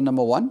ahead. Caller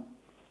number 1.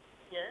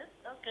 Yes,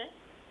 okay.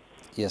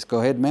 Yes, go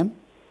ahead, ma'am.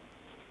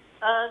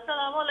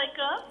 Assalamu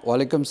alaikum. Wa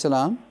alaikum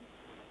salam.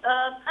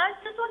 I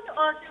just want to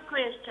ask you a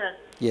question.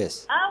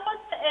 Yes. I was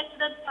in an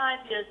accident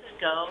 5 years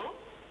ago.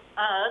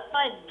 It's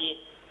my neck.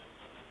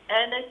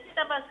 And I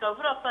said I must go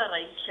for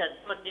operation,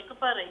 for neck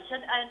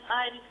operation, and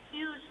I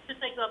refused to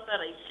take the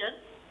operation.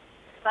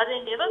 But they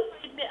never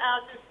paid me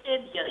out to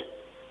 10 years.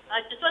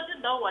 I just want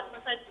to know what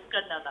must I do,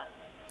 Canada.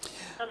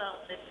 Hello.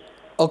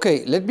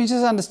 Okay, let me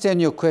just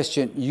understand your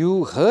question.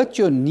 You hurt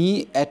your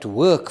knee at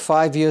work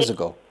 5 years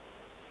ago.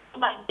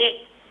 My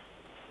neck.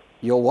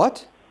 Your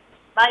what?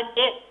 My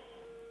neck.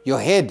 Your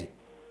head.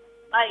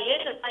 My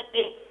head and my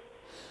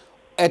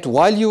neck.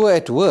 While you were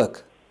at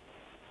work?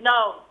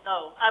 No.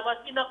 I was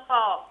in a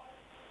car.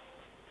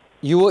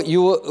 You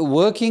were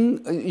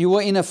working, you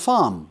were in a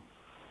farm?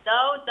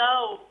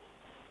 No.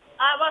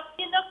 I was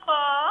in a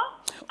car.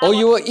 Oh,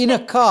 you were in a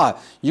car.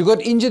 You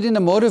got injured in a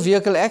motor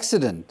vehicle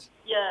accident?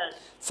 Yes.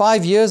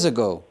 5 years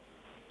ago?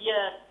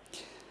 Yes.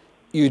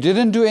 You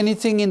didn't do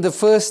anything in the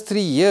first 3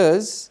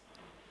 years?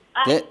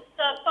 I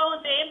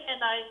phoned them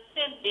and I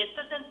sent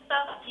letters and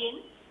stuff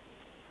in.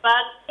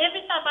 But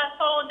every time I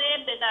phone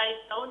them, then I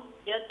don't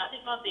hear nothing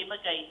from them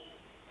again.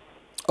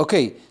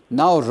 Okay,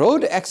 now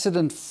Road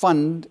Accident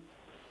Fund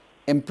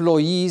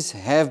employees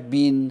have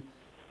been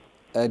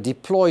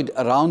deployed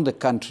around the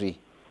country,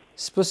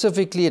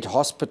 specifically at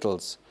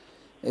hospitals.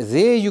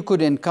 There you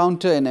could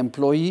encounter an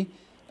employee,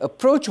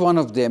 approach one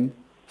of them,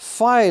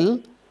 file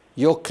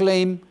your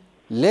claim,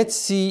 let's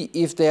see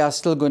if they are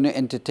still going to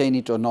entertain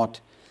it or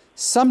not.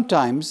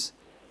 Sometimes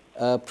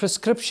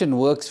prescription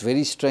works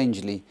very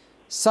strangely.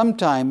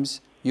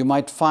 Sometimes you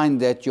might find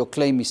that your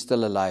claim is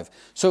still alive.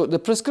 So the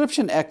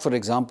Prescription Act, for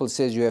example,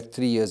 says you have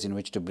 3 years in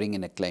which to bring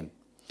in a claim.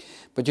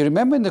 But you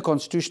remember in the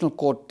Constitutional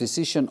Court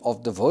decision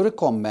of the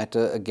Vodacom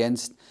matter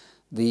against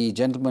the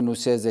gentleman who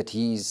says that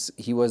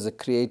he was the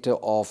creator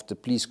of the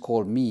Please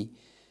Call Me,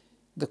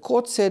 the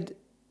court said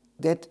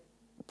that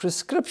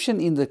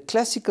prescription in the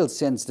classical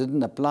sense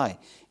didn't apply,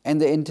 and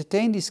they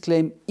entertained his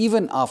claim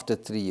even after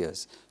 3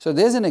 years. So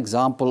there's an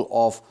example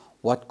of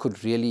what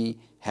could really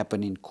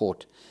happen in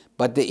court.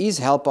 But there is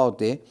help out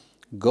there.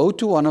 Go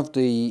to one of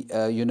the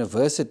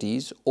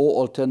universities or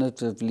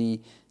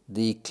alternatively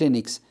the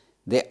clinics.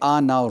 There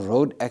are now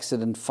Road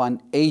Accident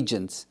Fund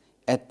agents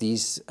at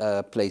these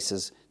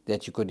places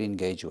that you could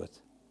engage with.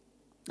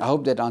 I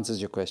hope that answers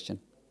your question.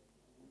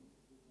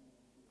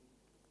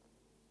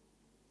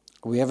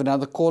 We have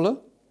another caller?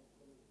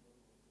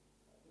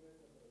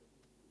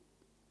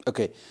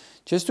 Okay,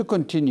 just to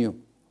continue.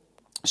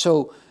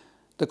 So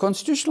the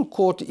Constitutional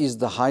Court is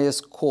the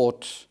highest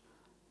court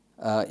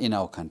in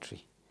our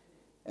country.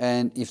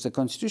 And if the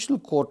Constitutional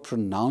Court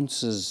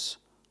pronounces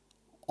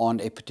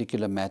on a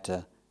particular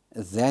matter,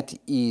 that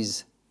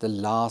is the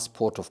last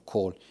port of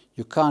call.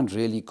 You can't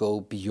really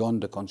go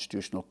beyond the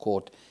Constitutional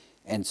Court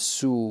and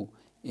sue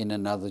in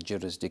another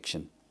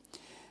jurisdiction.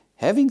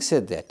 Having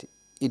said that,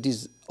 it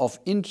is of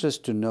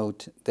interest to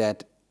note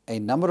that a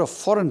number of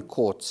foreign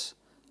courts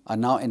are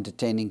now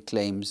entertaining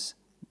claims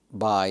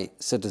by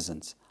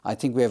citizens. I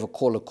think we have a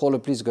caller. Caller,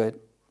 please go ahead.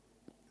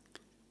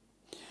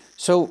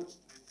 So,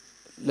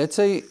 let's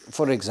say,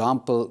 for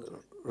example,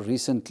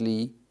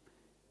 recently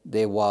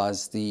there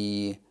was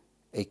a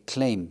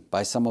claim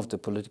by some of the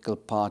political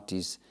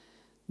parties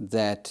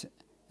that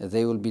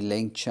they will be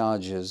laying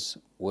charges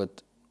with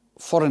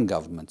foreign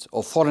governments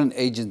or foreign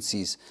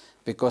agencies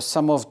because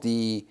some of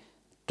the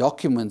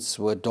documents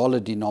were dollar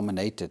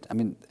denominated. I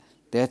mean,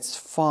 that's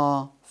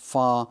far,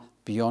 far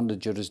beyond the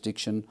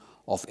jurisdiction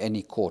of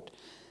any court.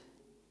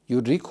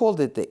 You'd recall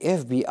that the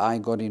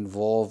FBI got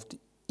involved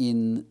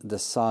in the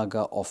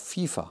saga of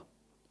FIFA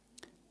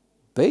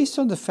based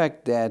on the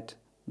fact that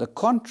the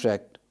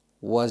contract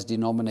was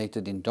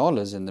denominated in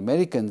dollars, and the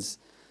Americans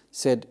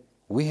said,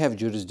 we have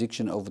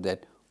jurisdiction over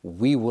that,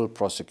 we will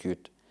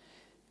prosecute.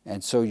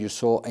 And so you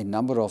saw a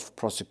number of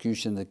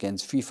prosecutions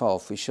against FIFA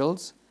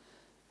officials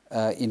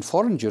in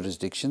foreign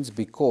jurisdictions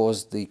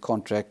because the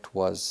contract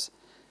was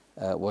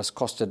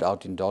costed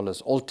out in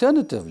dollars.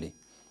 Alternatively,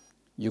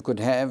 you could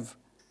have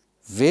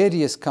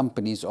various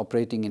companies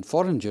operating in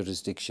foreign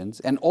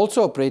jurisdictions and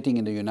also operating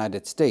in the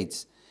United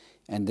States.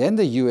 And then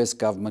the US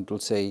government will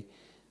say,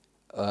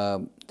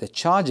 the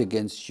charge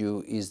against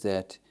you is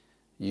that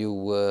you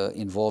were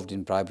involved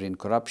in bribery and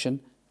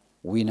corruption.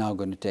 We're now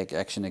going to take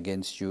action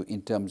against you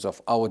in terms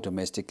of our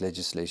domestic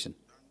legislation.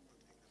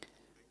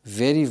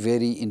 Very,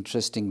 very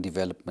interesting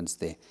developments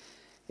there.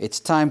 It's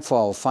time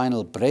for our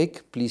final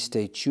break. Please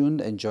stay tuned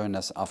and join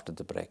us after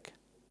the break.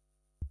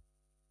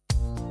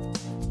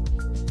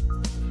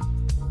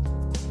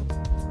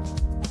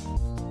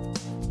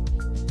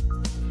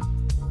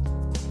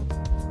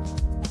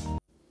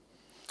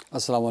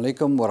 Assalamu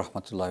alaikum wa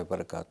rahmatullahi wa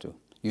barakatuh.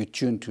 You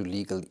tune to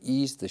Legal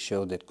Ease, the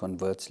show that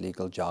converts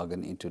legal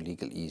jargon into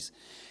legal ease.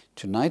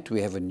 Tonight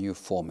we have a new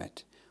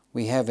format.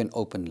 We have an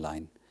open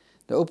line.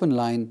 The open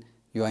line,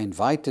 you are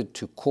invited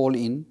to call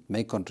in,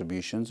 make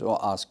contributions or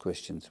ask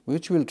questions,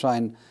 which we'll try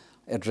and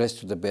address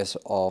to the best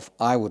of,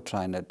 I would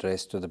try and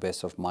address to the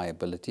best of my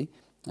ability.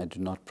 I do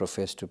not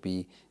profess to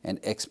be an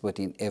expert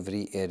in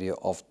every area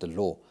of the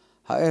law.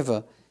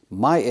 However,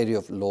 my area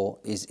of law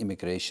is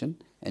immigration,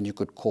 and you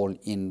could call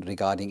in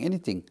regarding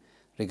anything,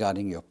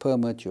 regarding your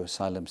permit, your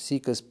asylum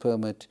seeker's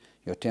permit,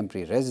 your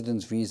temporary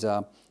residence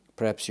visa,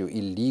 perhaps you're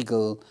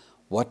illegal,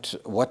 what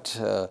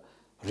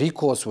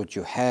recourse would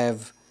you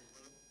have?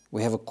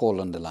 We have a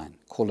call on the line.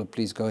 Caller,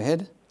 please go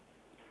ahead.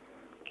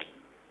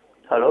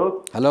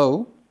 Hello?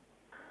 Hello?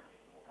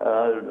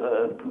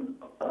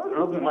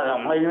 Look,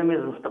 my name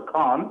is Mr.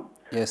 Khan.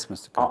 Yes,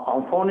 Mr. Khan.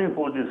 I'm phoning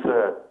for this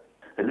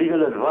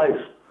legal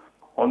advice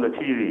on the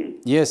TV.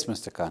 Yes,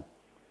 Mr. Khan.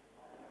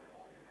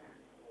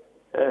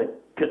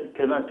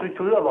 Can I speak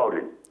to you about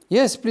it?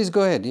 Yes, please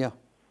go ahead, yeah.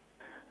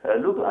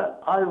 Look,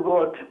 I've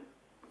got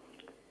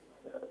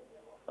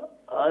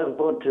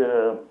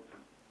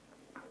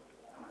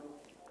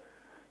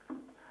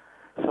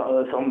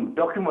some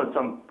documents,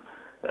 some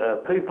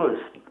papers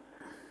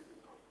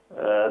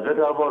that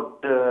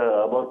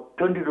are about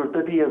 20 to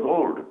 30 years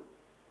old.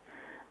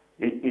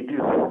 It is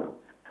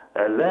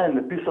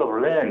a piece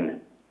of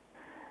land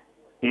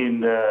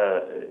in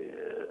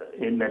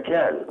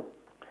Natal.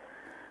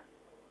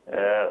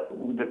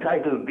 The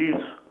title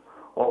deeds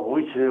of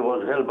which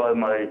was held by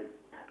my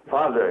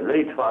father,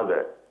 late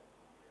father.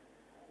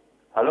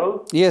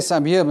 Hello? Yes,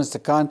 I'm here,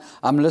 Mr. Khan.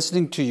 I'm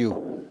listening to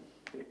you.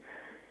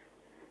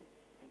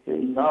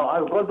 Now,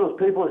 I've got those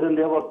papers and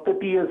they're about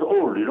 30 years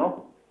old, you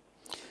know.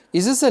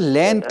 Is this a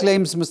land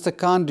claims, Mr.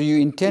 Khan? Do you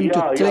intend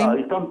to claim? Yeah,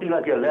 it's something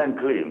like a land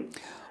claim.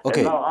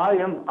 Okay. And now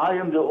I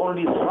am the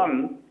only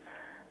son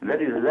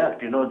that is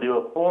left, you know. There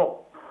were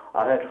four,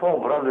 I had four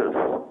brothers.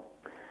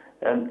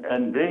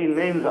 And their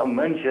names are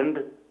mentioned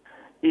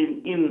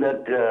in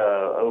that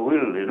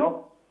will, you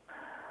know,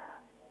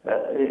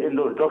 in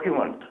those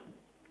documents.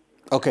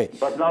 Okay.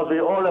 But now they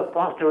all have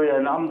passed away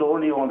and I'm the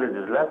only one that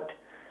is left.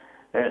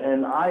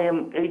 And I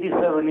am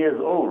 87 years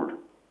old.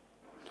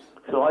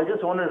 So I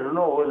just wanted to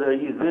know whether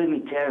is there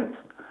any chance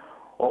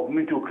of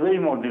me to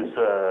claim on this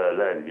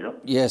land, you know?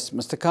 Yes,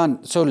 Mr.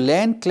 Khan. So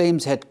land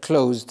claims had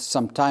closed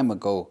some time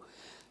ago.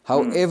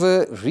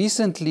 However,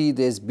 recently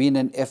there's been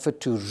an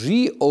effort to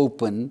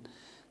reopen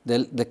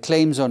the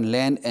claims on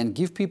land and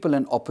give people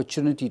an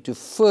opportunity to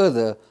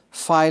further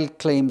file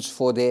claims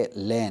for their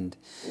land.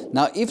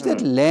 Now, if that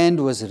land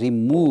was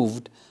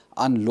removed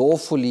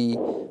unlawfully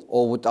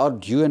or without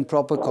due and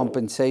proper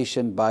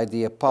compensation by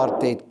the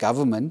apartheid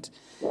government,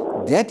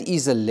 that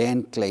is a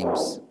land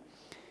claims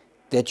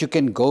that you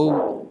can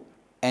go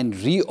and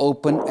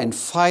reopen and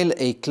file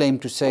a claim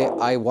to say,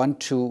 I want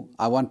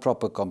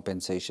proper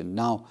compensation.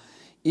 Now,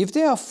 if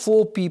there are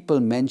four people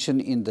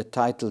mentioned in the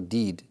title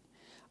deed,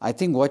 I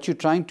think what you're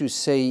trying to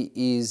say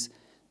is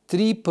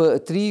three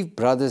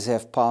brothers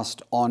have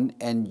passed on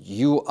and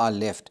you are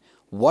left.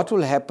 What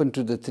will happen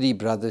to the three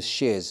brothers'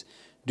 shares?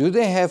 Do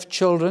they have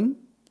children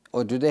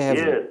or do they have...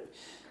 Yes,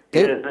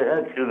 yes, they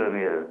have children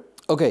here.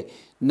 Okay,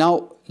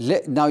 now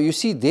you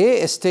see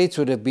their estates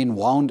would have been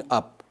wound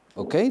up,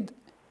 okay?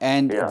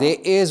 And their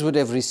heirs would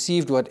have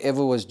received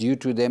whatever was due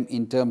to them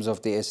in terms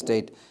of the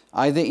estate,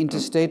 either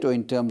interstate or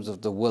in terms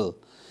of the will.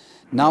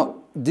 Now,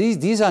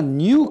 these are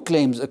new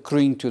claims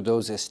accruing to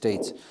those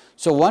estates.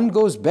 So one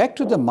goes back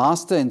to the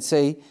master and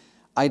say,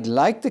 I'd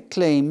like the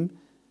claim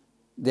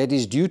that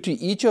is due to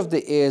each of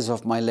the heirs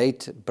of my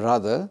late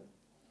brother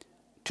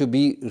to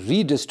be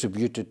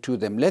redistributed to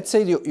them. Let's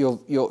say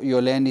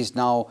your land is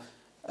now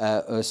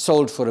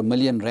sold for R1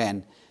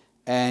 million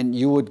and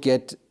you would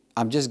get,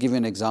 I'm just giving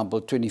an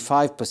example,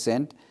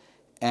 25%,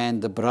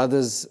 and the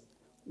brothers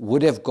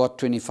would have got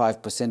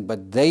 25%,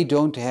 but they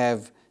don't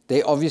have,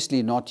 they're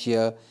obviously not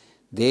here.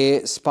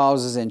 Their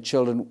spouses and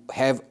children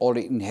have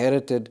already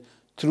inherited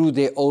through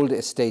their old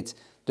estates.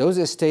 Those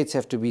estates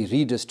have to be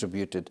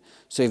redistributed.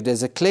 So if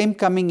there's a claim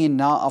coming in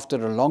now after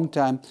a long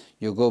time,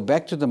 you go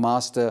back to the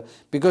master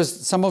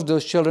because some of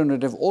those children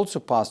would have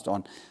also passed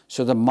on.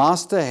 So the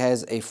master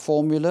has a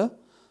formula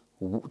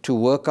to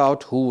work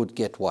out who would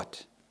get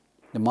what.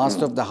 The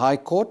master of the High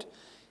Court,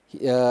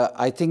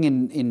 I think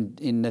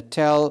in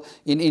Natal,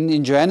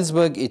 in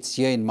Johannesburg, it's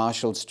here in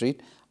Marshall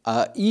Street.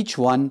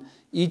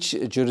 Each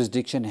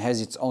jurisdiction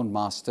has its own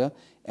master,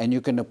 and you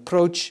can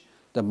approach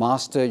the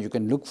master, you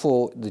can look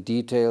for the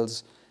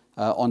details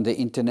on the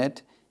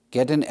internet,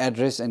 get an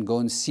address and go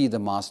and see the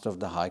master of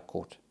the High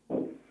Court.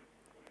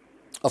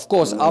 Of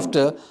course,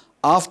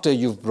 after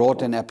you've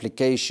brought an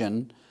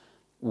application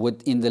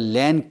in the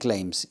land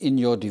claims in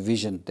your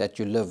division that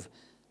you live,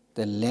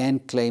 the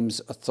Land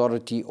Claims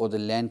Authority or the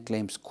Land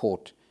Claims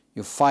Court.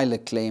 You file a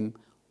claim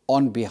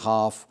on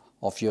behalf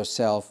of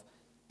yourself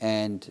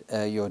and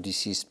your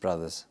deceased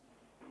brothers.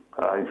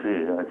 I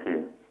see.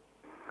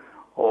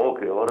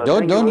 Okay, all right.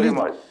 Thank you very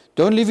much.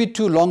 Don't leave it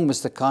too long,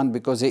 Mr. Khan,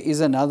 because there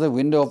is another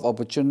window of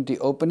opportunity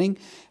opening,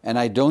 and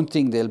I don't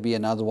think there'll be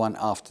another one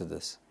after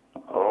this.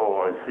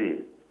 Oh, I see.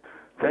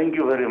 Thank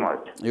you very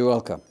much. You're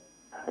welcome.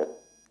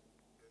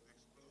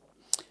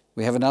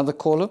 We have another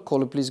caller.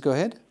 Caller, please go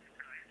ahead.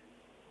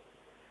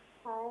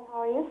 Hi,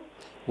 how are you?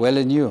 Well,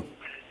 and you?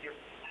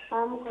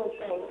 I'm good,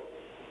 thanks.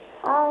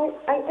 I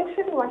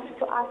actually wanted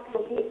to ask a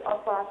bit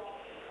of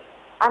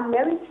I'm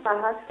married to my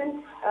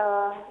husband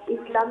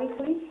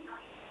Islamically.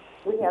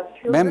 We have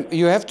children. Ma'am,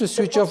 you have to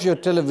switch off your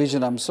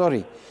television. I'm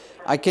sorry.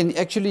 I can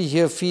actually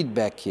hear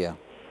feedback here.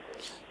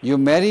 You're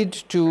married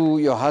to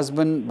your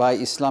husband by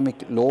Islamic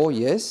law,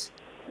 yes?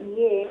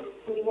 Yes,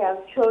 we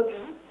have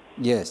children.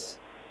 Yes.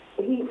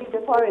 He is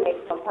a foreigner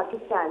from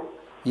Pakistan.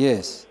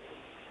 Yes.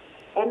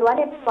 And what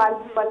it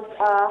was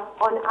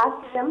on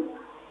Asylum,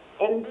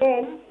 and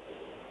then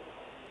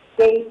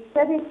they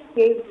started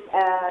gave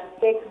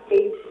 6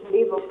 days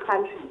leave of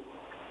country.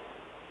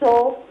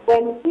 So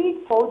when he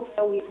told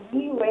her,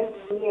 he went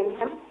to me and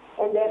him,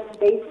 and then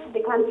they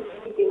can't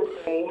do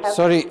anything.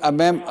 Sorry,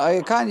 ma'am,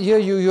 I can't hear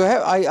you. You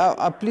have.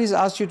 I please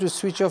ask you to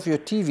switch off your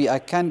TV. I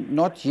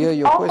cannot hear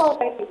your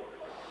question.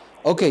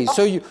 Okay,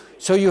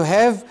 so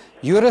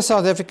you're a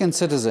South African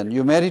citizen.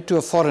 You're married to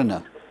a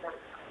foreigner.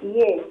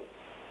 Yes.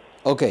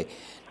 Okay.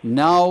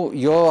 Now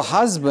your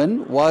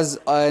husband was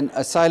an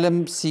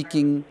asylum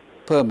seeking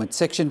permit,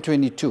 Section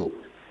 22.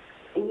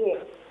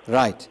 Yes.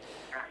 Right.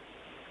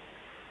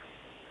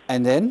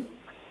 And then?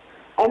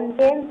 And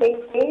then they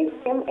gave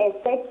him a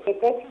 30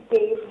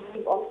 days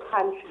leave of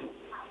country.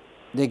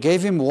 They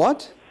gave him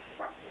what?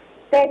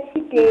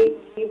 30 days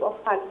leave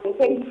of country. They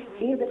said he should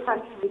leave the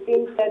country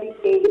within 30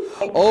 days.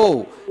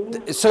 Oh,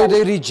 so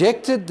they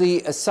rejected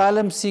the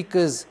asylum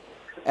seeker's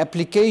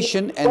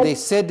application and they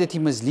said that he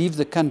must leave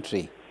the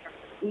country.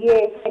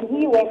 Yes, and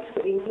he went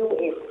to renew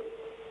it.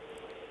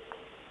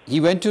 He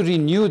went to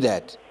renew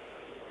that?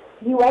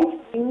 He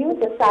went to renew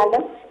the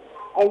asylum,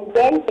 and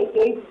then they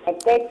gave him a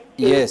 30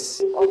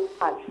 days leave of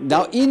country.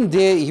 Now in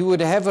there he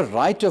would have a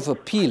right of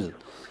appeal.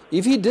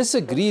 If he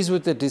disagrees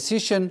with the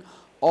decision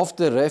of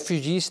the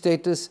refugee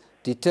status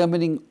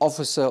determining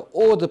officer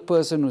or the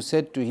person who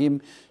said to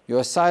him, your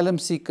asylum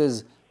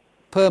seeker's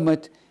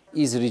permit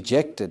is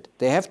rejected,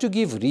 they have to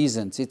give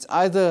reasons. It's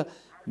either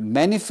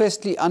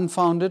manifestly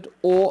unfounded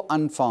or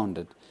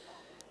unfounded.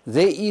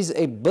 There is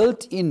a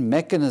built-in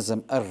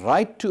mechanism, a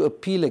right to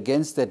appeal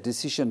against that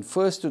decision,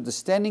 first to the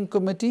standing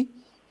committee,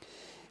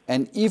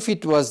 and if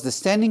it was the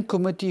standing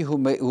committee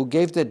who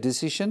gave that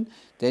decision,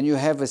 then you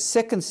have a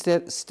second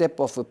step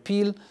of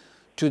appeal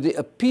to the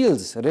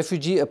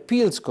Refugee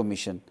Appeals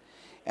Commission.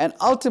 And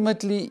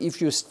ultimately,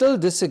 if you still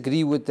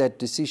disagree with that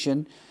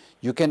decision,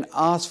 you can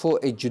ask for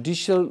a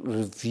judicial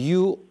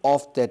review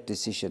of that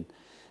decision.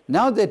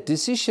 Now that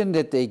decision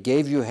that they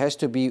gave you has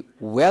to be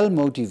well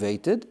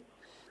motivated,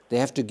 they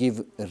have to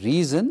give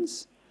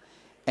reasons,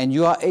 and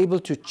you are able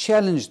to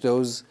challenge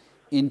those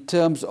in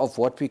terms of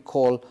what we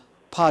call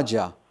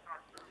PAJA.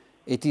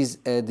 It is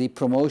the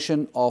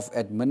Promotion of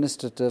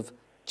Administrative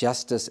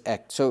Justice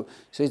Act. So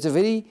it's a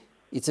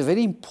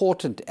very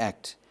important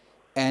act,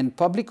 and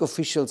public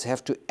officials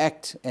have to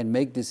act and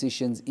make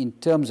decisions in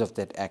terms of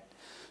that act.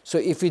 So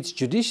if it's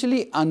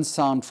judicially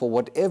unsound for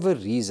whatever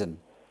reason,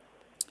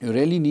 you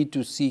really need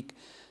to seek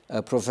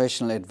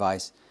professional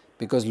advice,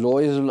 because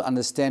lawyers will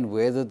understand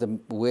whether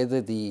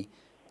the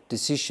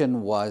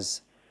decision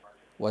was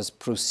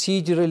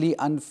procedurally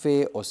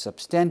unfair or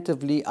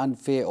substantively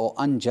unfair or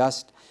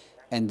unjust,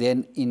 and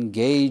then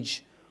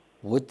engage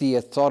with the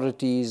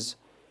authorities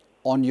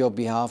on your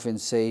behalf and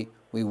say,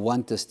 we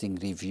want this thing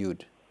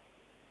reviewed.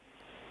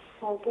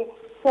 Okay.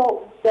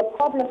 So the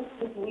problem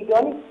is we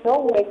don't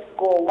know where to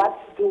go,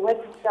 what to do, where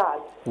to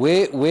start.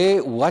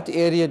 What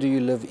area do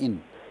you live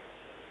in?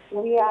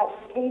 We are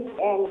in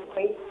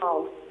Cape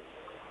Town.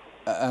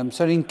 I'm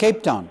sorry, in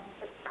Cape Town?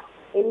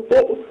 In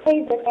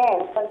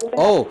KZN.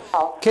 Oh,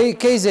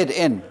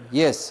 KZN,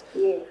 yes.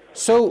 Yes.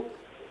 So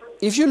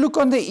if you look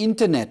on the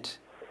internet,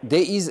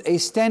 there is a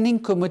standing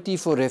committee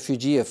for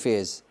refugee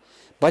affairs.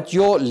 But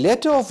your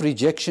letter of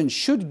rejection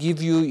should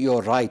give you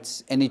your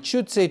rights, and it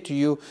should say to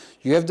you,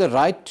 you have the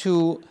right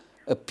to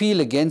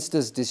appeal against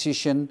this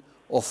decision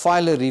or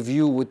file a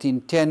review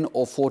within 10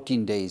 or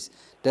 14 days.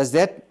 Does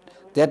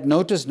that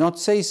notice not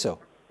say so?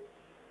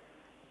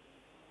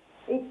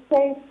 It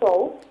says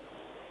so.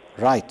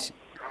 Right.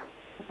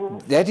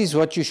 That is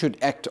what you should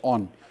act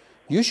on.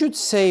 You should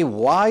say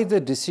why the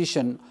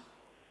decision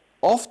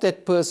of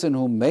that person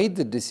who made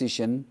the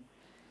decision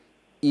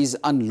is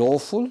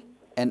unlawful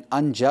and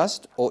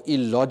unjust or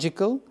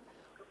illogical,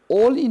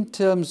 all in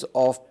terms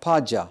of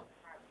PAJA,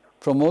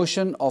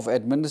 Promotion of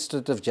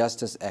Administrative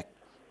Justice Act.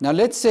 Now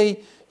let's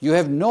say you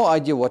have no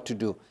idea what to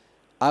do.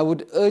 I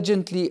would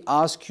urgently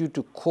ask you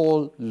to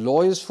call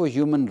Lawyers for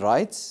Human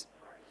Rights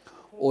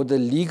or the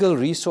Legal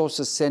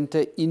Resources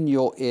Center in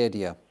your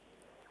area.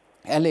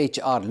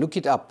 LHR, look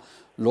it up,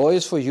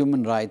 Lawyers for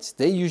Human Rights.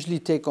 They usually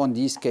take on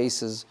these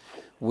cases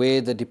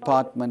where the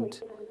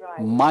department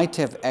might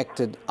have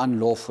acted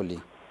unlawfully.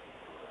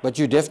 But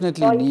you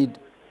definitely need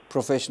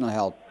professional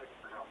help.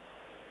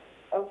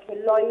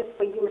 Okay, Lawyers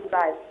for Human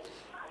Rights.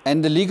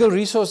 And the Legal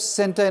Resource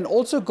Center, and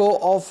also go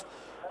off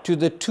to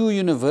the 2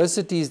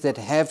 universities that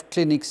have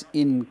clinics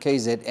in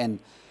KZN.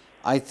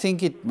 I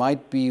think it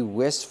might be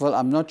Westville.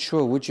 I'm not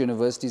sure which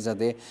universities are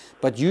there.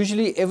 But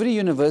usually every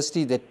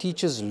university that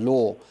teaches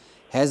law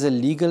has a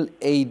legal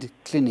aid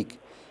clinic.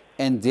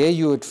 And there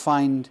you would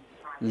find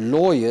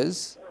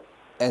lawyers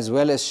as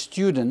well as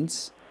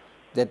students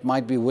that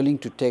might be willing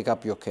to take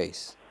up your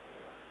case.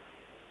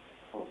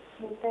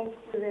 Okay, thank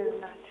you very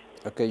much.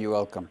 Okay, you're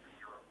welcome.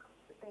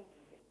 Thank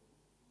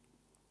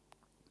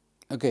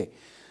you. Okay,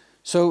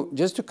 so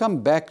just to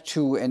come back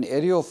to an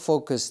area of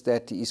focus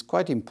that is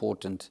quite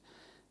important,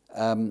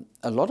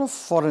 a lot of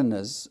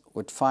foreigners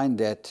would find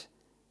that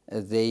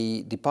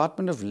the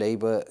Department of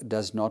Labor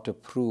does not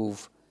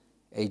approve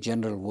a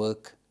general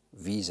work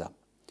visa.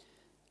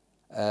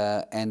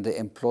 And the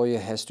employer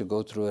has to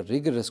go through a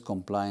rigorous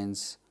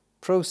compliance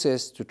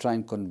process to try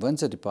and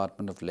convince the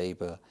Department of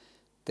Labor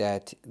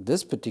that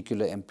this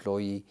particular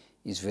employee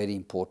is very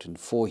important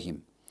for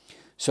him.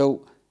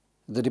 So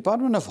the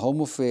Department of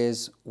Home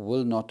Affairs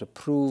will not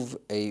approve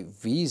a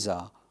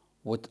visa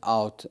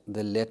without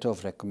the letter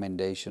of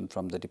recommendation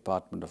from the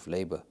Department of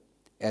Labor.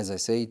 As I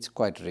say, it's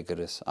quite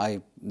rigorous.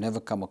 I've never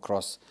come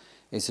across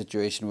a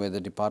situation where the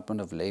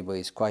Department of Labor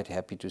is quite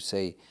happy to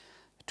say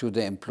to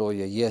the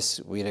employer, yes,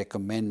 we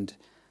recommend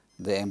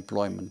the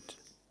employment.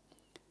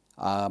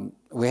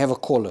 We have a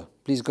caller.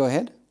 Please go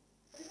ahead.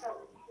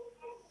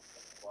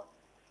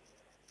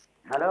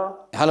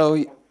 Hello.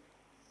 Hello.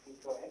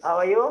 How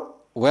are you?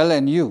 Well,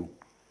 and you?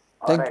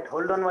 All right.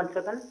 Hold on 1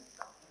 second.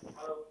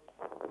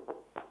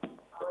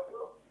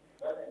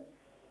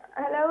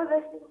 Hello,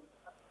 this is...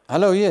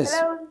 Hello, yes.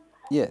 Hello,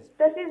 Yes.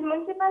 this is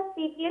Munsipa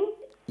speaking.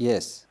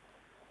 Yes.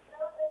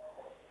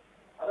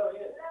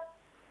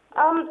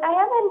 I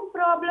have a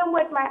problem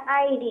with my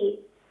ID.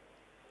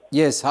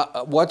 Yes.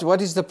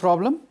 What is the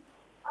problem?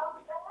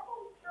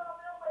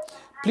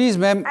 Please,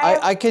 ma'am,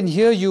 I can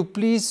hear you.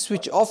 Please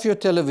switch off your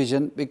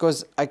television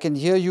because I can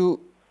hear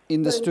you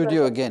in the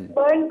studio again.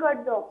 Burn kar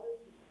do.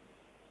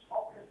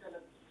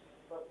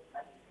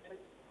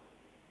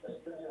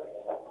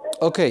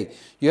 Okay,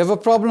 you have a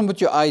problem with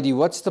your ID.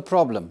 What's the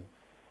problem?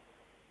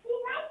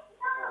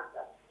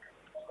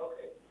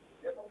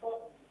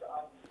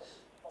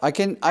 I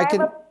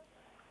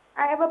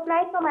have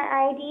applied for my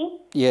ID.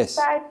 Yes.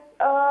 But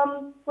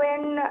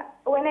when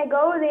I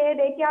go there,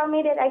 they tell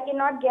me that I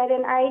cannot get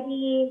an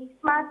ID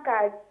smart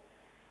card.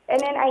 And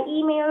then I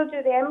emailed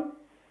to them,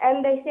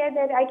 and they said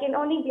that I can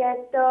only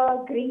get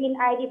the green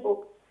ID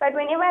book. But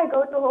whenever I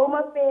go to Home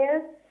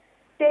Affairs,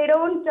 they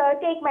don't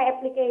take my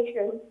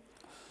application.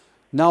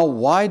 Now,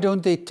 why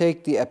don't they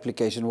take the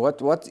application?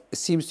 What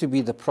seems to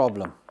be the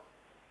problem?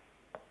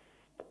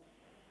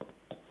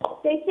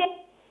 They said,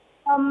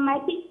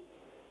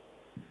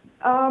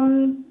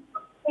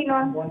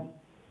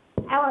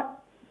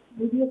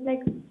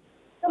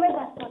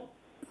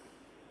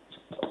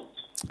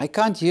 I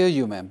can't hear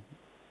you, ma'am.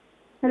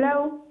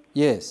 Hello?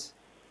 Yes.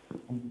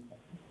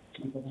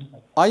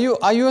 Are you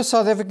a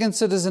South African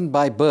citizen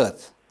by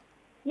birth?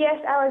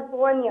 Yes, I was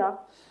born here.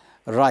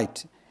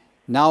 Right.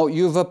 Now,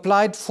 you've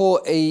applied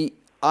for a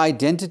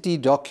identity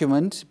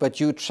document, but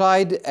you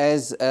tried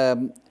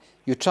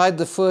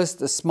the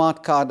first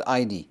smart card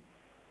ID.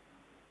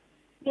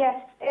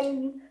 Yes,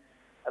 and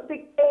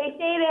they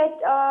say that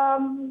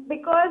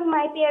because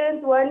my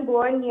parents weren't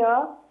born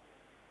here.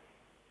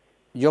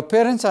 Your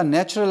parents are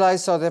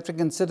naturalized South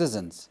African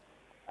citizens.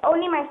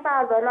 Only my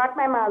father, not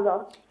my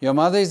mother. Your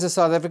mother is a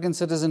South African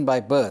citizen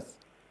by birth.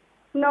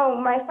 No,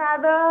 my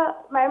father,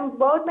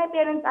 both my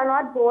parents are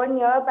not born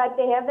here, but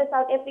they have the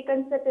South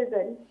African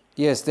citizen.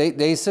 Yes,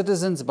 they're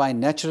citizens by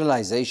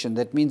naturalization.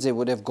 That means they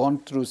would have gone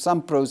through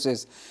some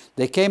process.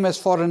 They came as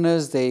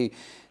foreigners. They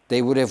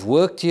would have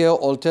worked here.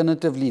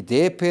 Alternatively,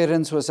 their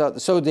parents were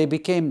so they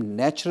became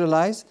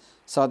naturalized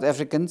South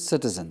African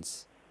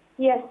citizens.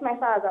 Yes, my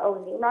father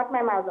only, not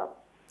my mother.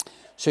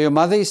 So your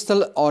mother is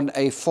still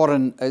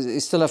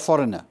is still a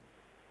foreigner.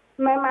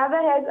 My mother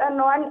has a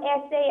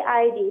non-SA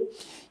ID.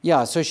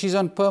 Yeah, so she's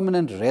on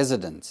permanent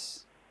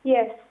residence.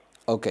 Yes.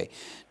 Okay.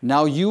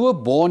 Now you were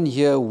born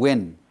here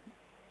when?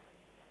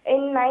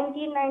 In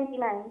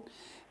 1999.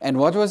 And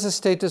what was the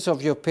status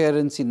of your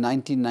parents in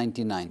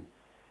 1999?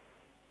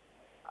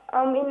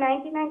 In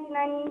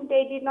 1999,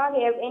 they did not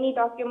have any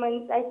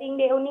documents. I think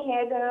they only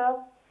had a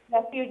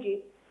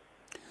refugee.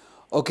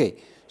 Okay,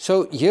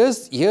 so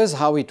here's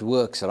how it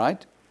works,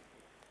 right?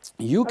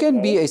 You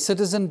can be a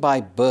citizen by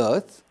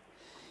birth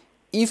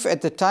if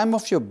at the time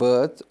of your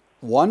birth,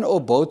 one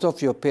or both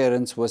of your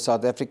parents were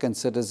South African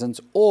citizens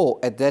or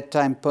at that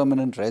time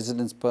permanent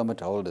residence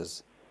permit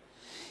holders.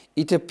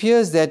 It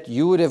appears that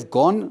you would have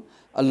gone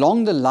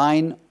along the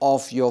line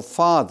of your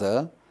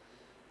father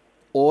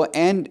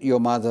and your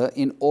mother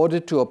in order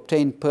to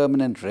obtain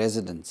permanent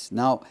residence.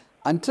 Now,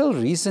 until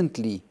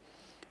recently,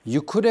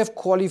 you could have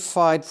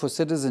qualified for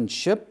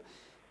citizenship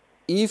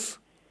if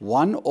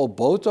one or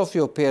both of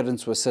your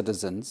parents were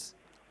citizens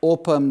or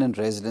permanent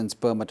residence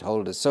permit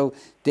holders. So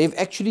they've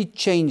actually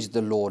changed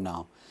the law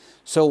now.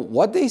 So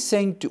what they're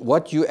saying,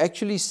 what you're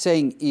actually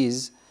saying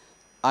is,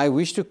 I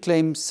wish to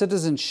claim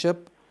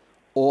citizenship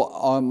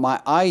or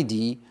my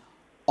ID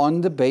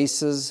on the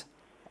basis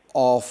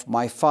of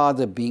my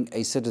father being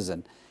a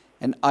citizen.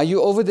 And are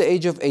you over the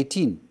age of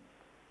 18?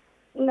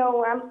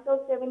 No, I'm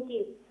still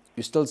 17.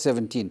 You're still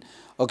 17.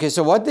 Okay,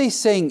 so what they're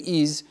saying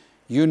is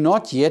you're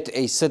not yet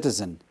a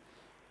citizen.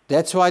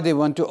 That's why they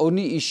want to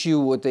only issue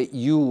with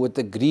you with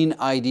the green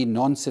ID,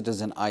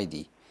 non-citizen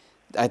ID.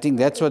 I think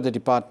that's what the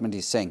department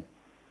is saying.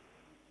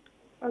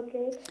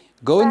 Okay.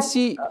 Go and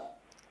see.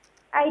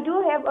 I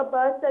do have a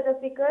birth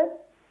certificate.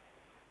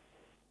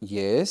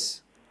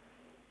 Yes.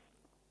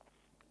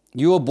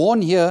 You were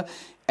born here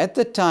at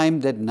the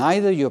time that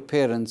neither your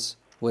parents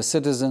were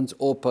citizens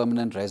or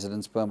permanent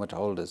residence permit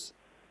holders.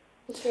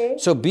 Okay.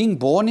 So being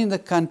born in the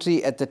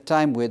country at the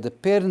time where the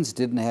parents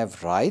didn't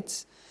have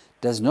rights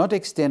does not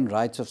extend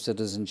rights of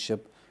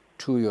citizenship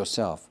to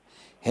yourself.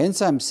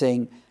 Hence I'm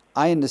saying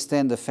I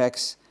understand the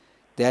facts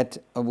that,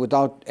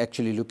 without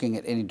actually looking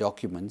at any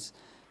documents,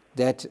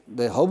 that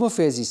the Home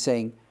Affairs is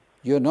saying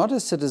you're not a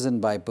citizen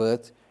by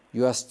birth,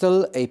 you are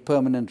still a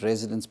permanent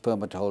residence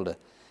permit holder.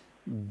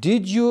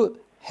 Did you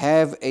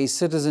have a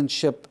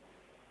citizenship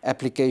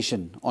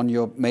application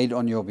made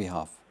on your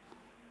behalf?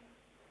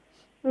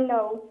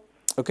 No.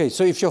 Okay,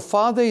 so if your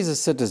father is a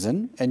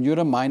citizen and you're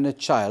a minor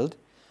child,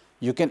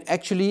 you can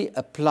actually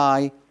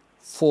apply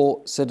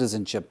for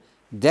citizenship.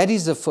 That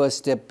is the first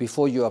step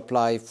before you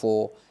apply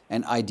for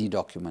an ID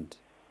document.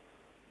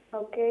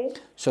 Okay.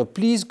 So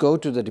please go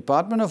to the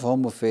Department of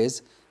Home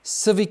Affairs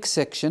Civic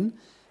section,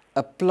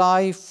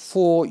 apply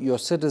for your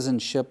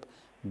citizenship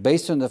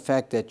based on the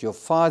fact that your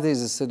father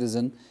is a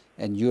citizen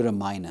and you're a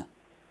minor.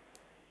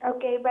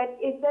 Okay, but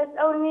is this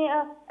only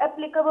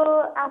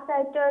applicable after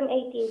I turn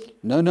 18?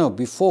 No,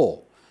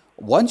 before.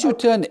 Once you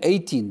turn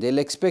 18, they'll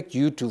expect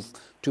you to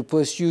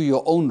pursue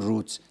your own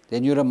routes.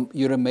 Then you're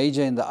a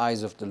major in the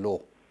eyes of the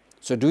law.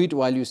 So do it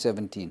while you're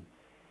 17.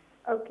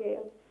 Okay.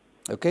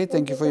 Okay,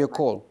 thank you for your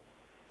call.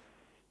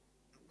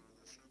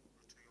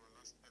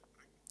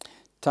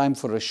 Time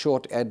for a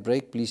short ad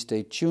break. Please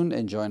stay tuned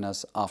and join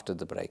us after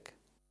the break.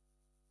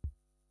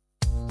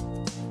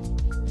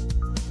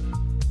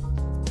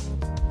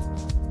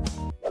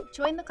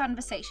 Join the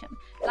conversation.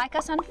 Like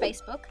us on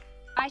Facebook,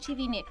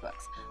 ITV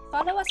Networks.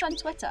 Follow us on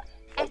Twitter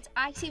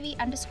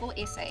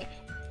 @ITV_SA.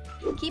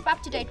 Keep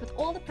up to date with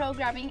all the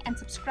programming and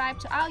subscribe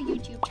to our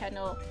YouTube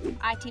channel,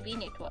 ITV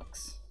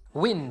Networks.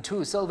 Win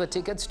 2 silver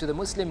tickets to the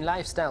Muslim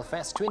Lifestyle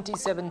Fest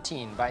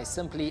 2017 by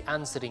simply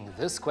answering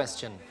this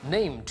question.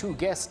 Name 2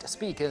 guest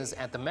speakers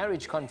at the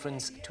Marriage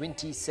Conference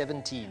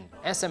 2017.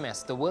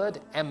 SMS the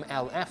word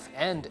MLF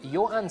and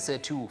your answer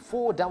to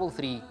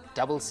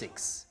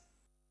 43366.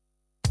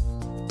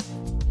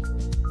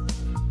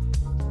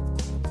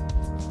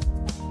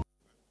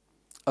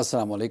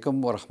 Assalamu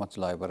alaikum wa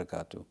rahmatullahi wa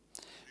barakatuh.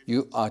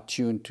 You are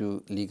tuned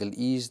to Legal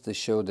Ease, the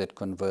show that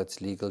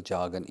converts legal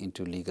jargon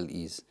into legal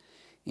ease.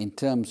 In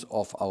terms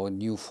of our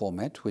new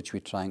format, which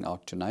we're trying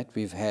out tonight,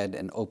 we've had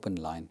an open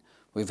line.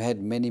 We've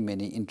had many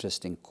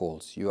interesting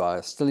calls. You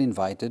are still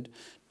invited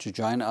to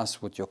join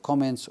us with your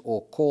comments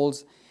or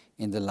calls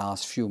in the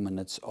last few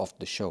minutes of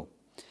the show.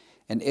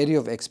 An area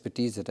of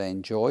expertise that I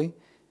enjoy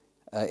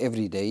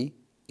every day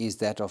is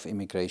that of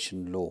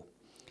immigration law.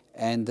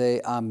 And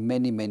there are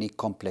many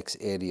complex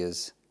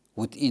areas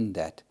within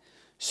that.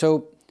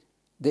 So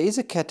there is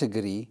a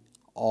category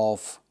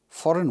of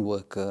foreign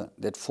worker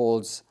that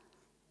falls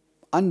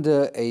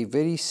under a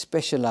very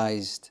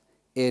specialized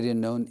area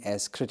known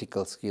as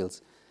critical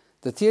skills.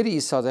 The theory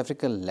is South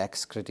Africa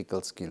lacks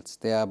critical skills.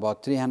 There are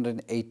about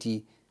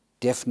 380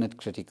 definite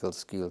critical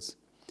skills.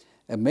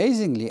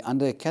 Amazingly,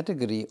 under a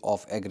category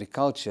of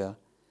agriculture,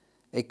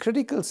 a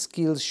critical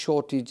skills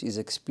shortage is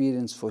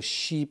experienced for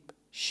sheep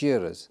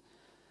shearers.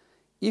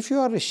 If you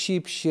are a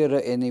sheep shearer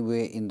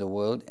anywhere in the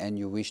world and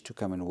you wish to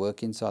come and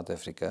work in South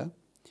Africa,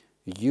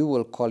 you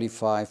will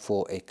qualify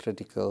for a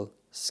critical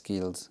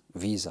skills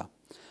visa.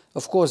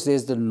 Of course,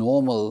 there's the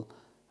normal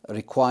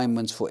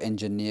requirements for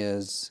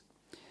engineers,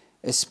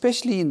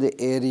 especially in the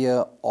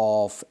area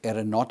of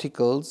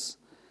aeronauticals.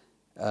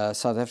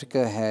 South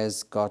Africa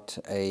has got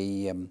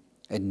a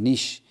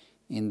niche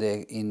in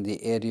the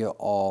area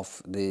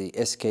of the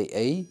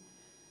SKA,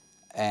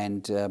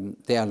 and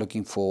they are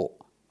looking for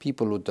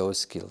people with those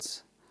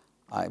skills.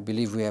 I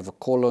believe we have a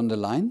call on the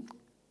line.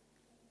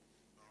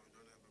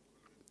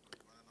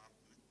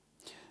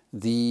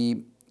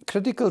 The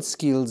critical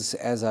skills,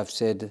 as I've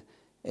said,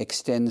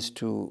 extends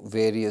to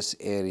various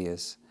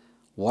areas.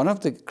 One of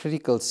the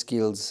critical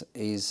skills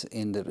is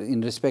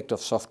in respect of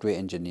software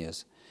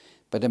engineers.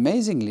 But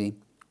amazingly,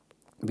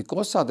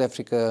 because South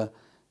Africa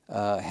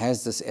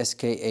has this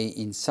SKA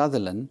in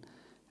Sutherland,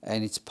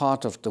 and it's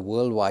part of the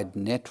worldwide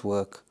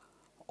network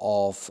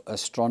of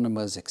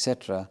astronomers,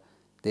 etc.,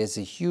 there's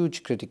a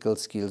huge critical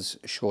skills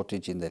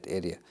shortage in that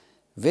area.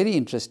 Very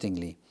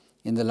interestingly,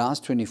 in the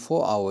last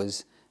 24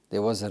 hours,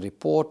 there was a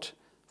report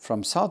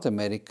from South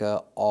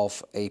America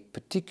of a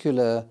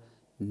particular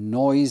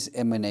noise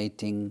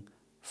emanating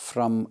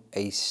from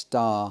a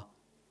star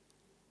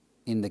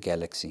in the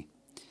galaxy.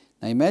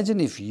 Now imagine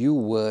if you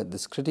were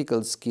this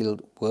critical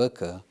skilled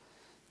worker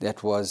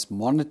that was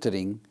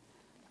monitoring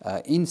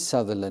in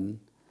Sutherland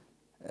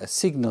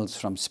signals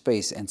from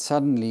space, and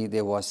suddenly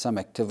there was some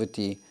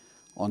activity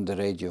on the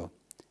radio.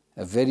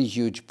 A very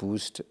huge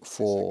boost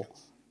for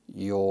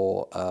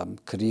your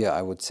career,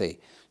 I would say.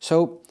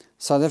 So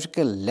South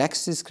Africa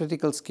lacks these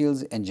critical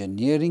skills.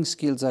 Engineering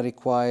skills are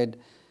required,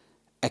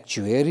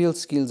 actuarial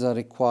skills are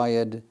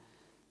required.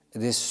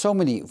 There's so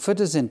many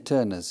fitters and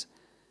turners,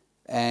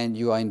 and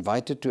you are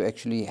invited to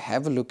actually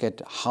have a look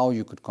at how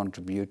you could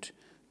contribute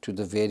to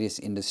the various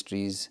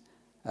industries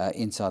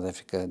in South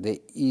Africa. There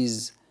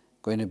is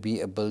going to be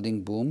a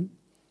building boom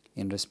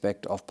in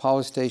respect of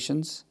power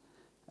stations,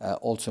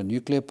 also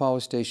nuclear power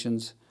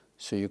stations,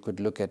 so you could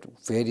look at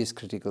various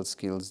critical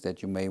skills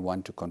that you may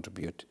want to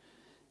contribute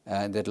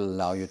that will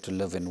allow you to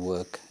live and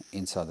work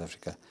in South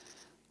Africa.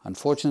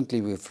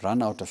 Unfortunately, we've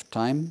run out of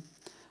time.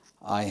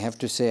 I have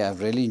to say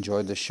I've really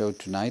enjoyed the show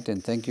tonight,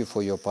 and thank you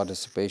for your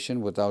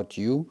participation. Without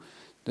you,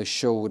 the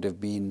show would have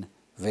been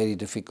very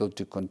difficult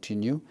to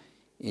continue.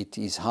 It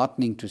is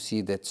heartening to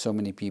see that so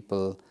many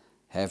people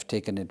have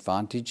taken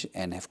advantage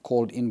and have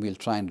called in. We'll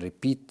try and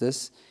repeat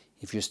this.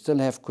 If you still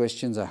have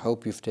questions, I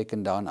hope you've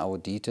taken down our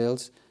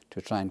details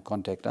to try and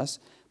contact us.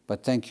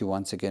 But thank you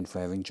once again for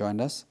having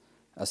joined us.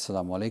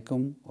 Assalamu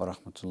alaikum wa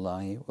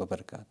rahmatullahi wa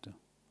barakatuh.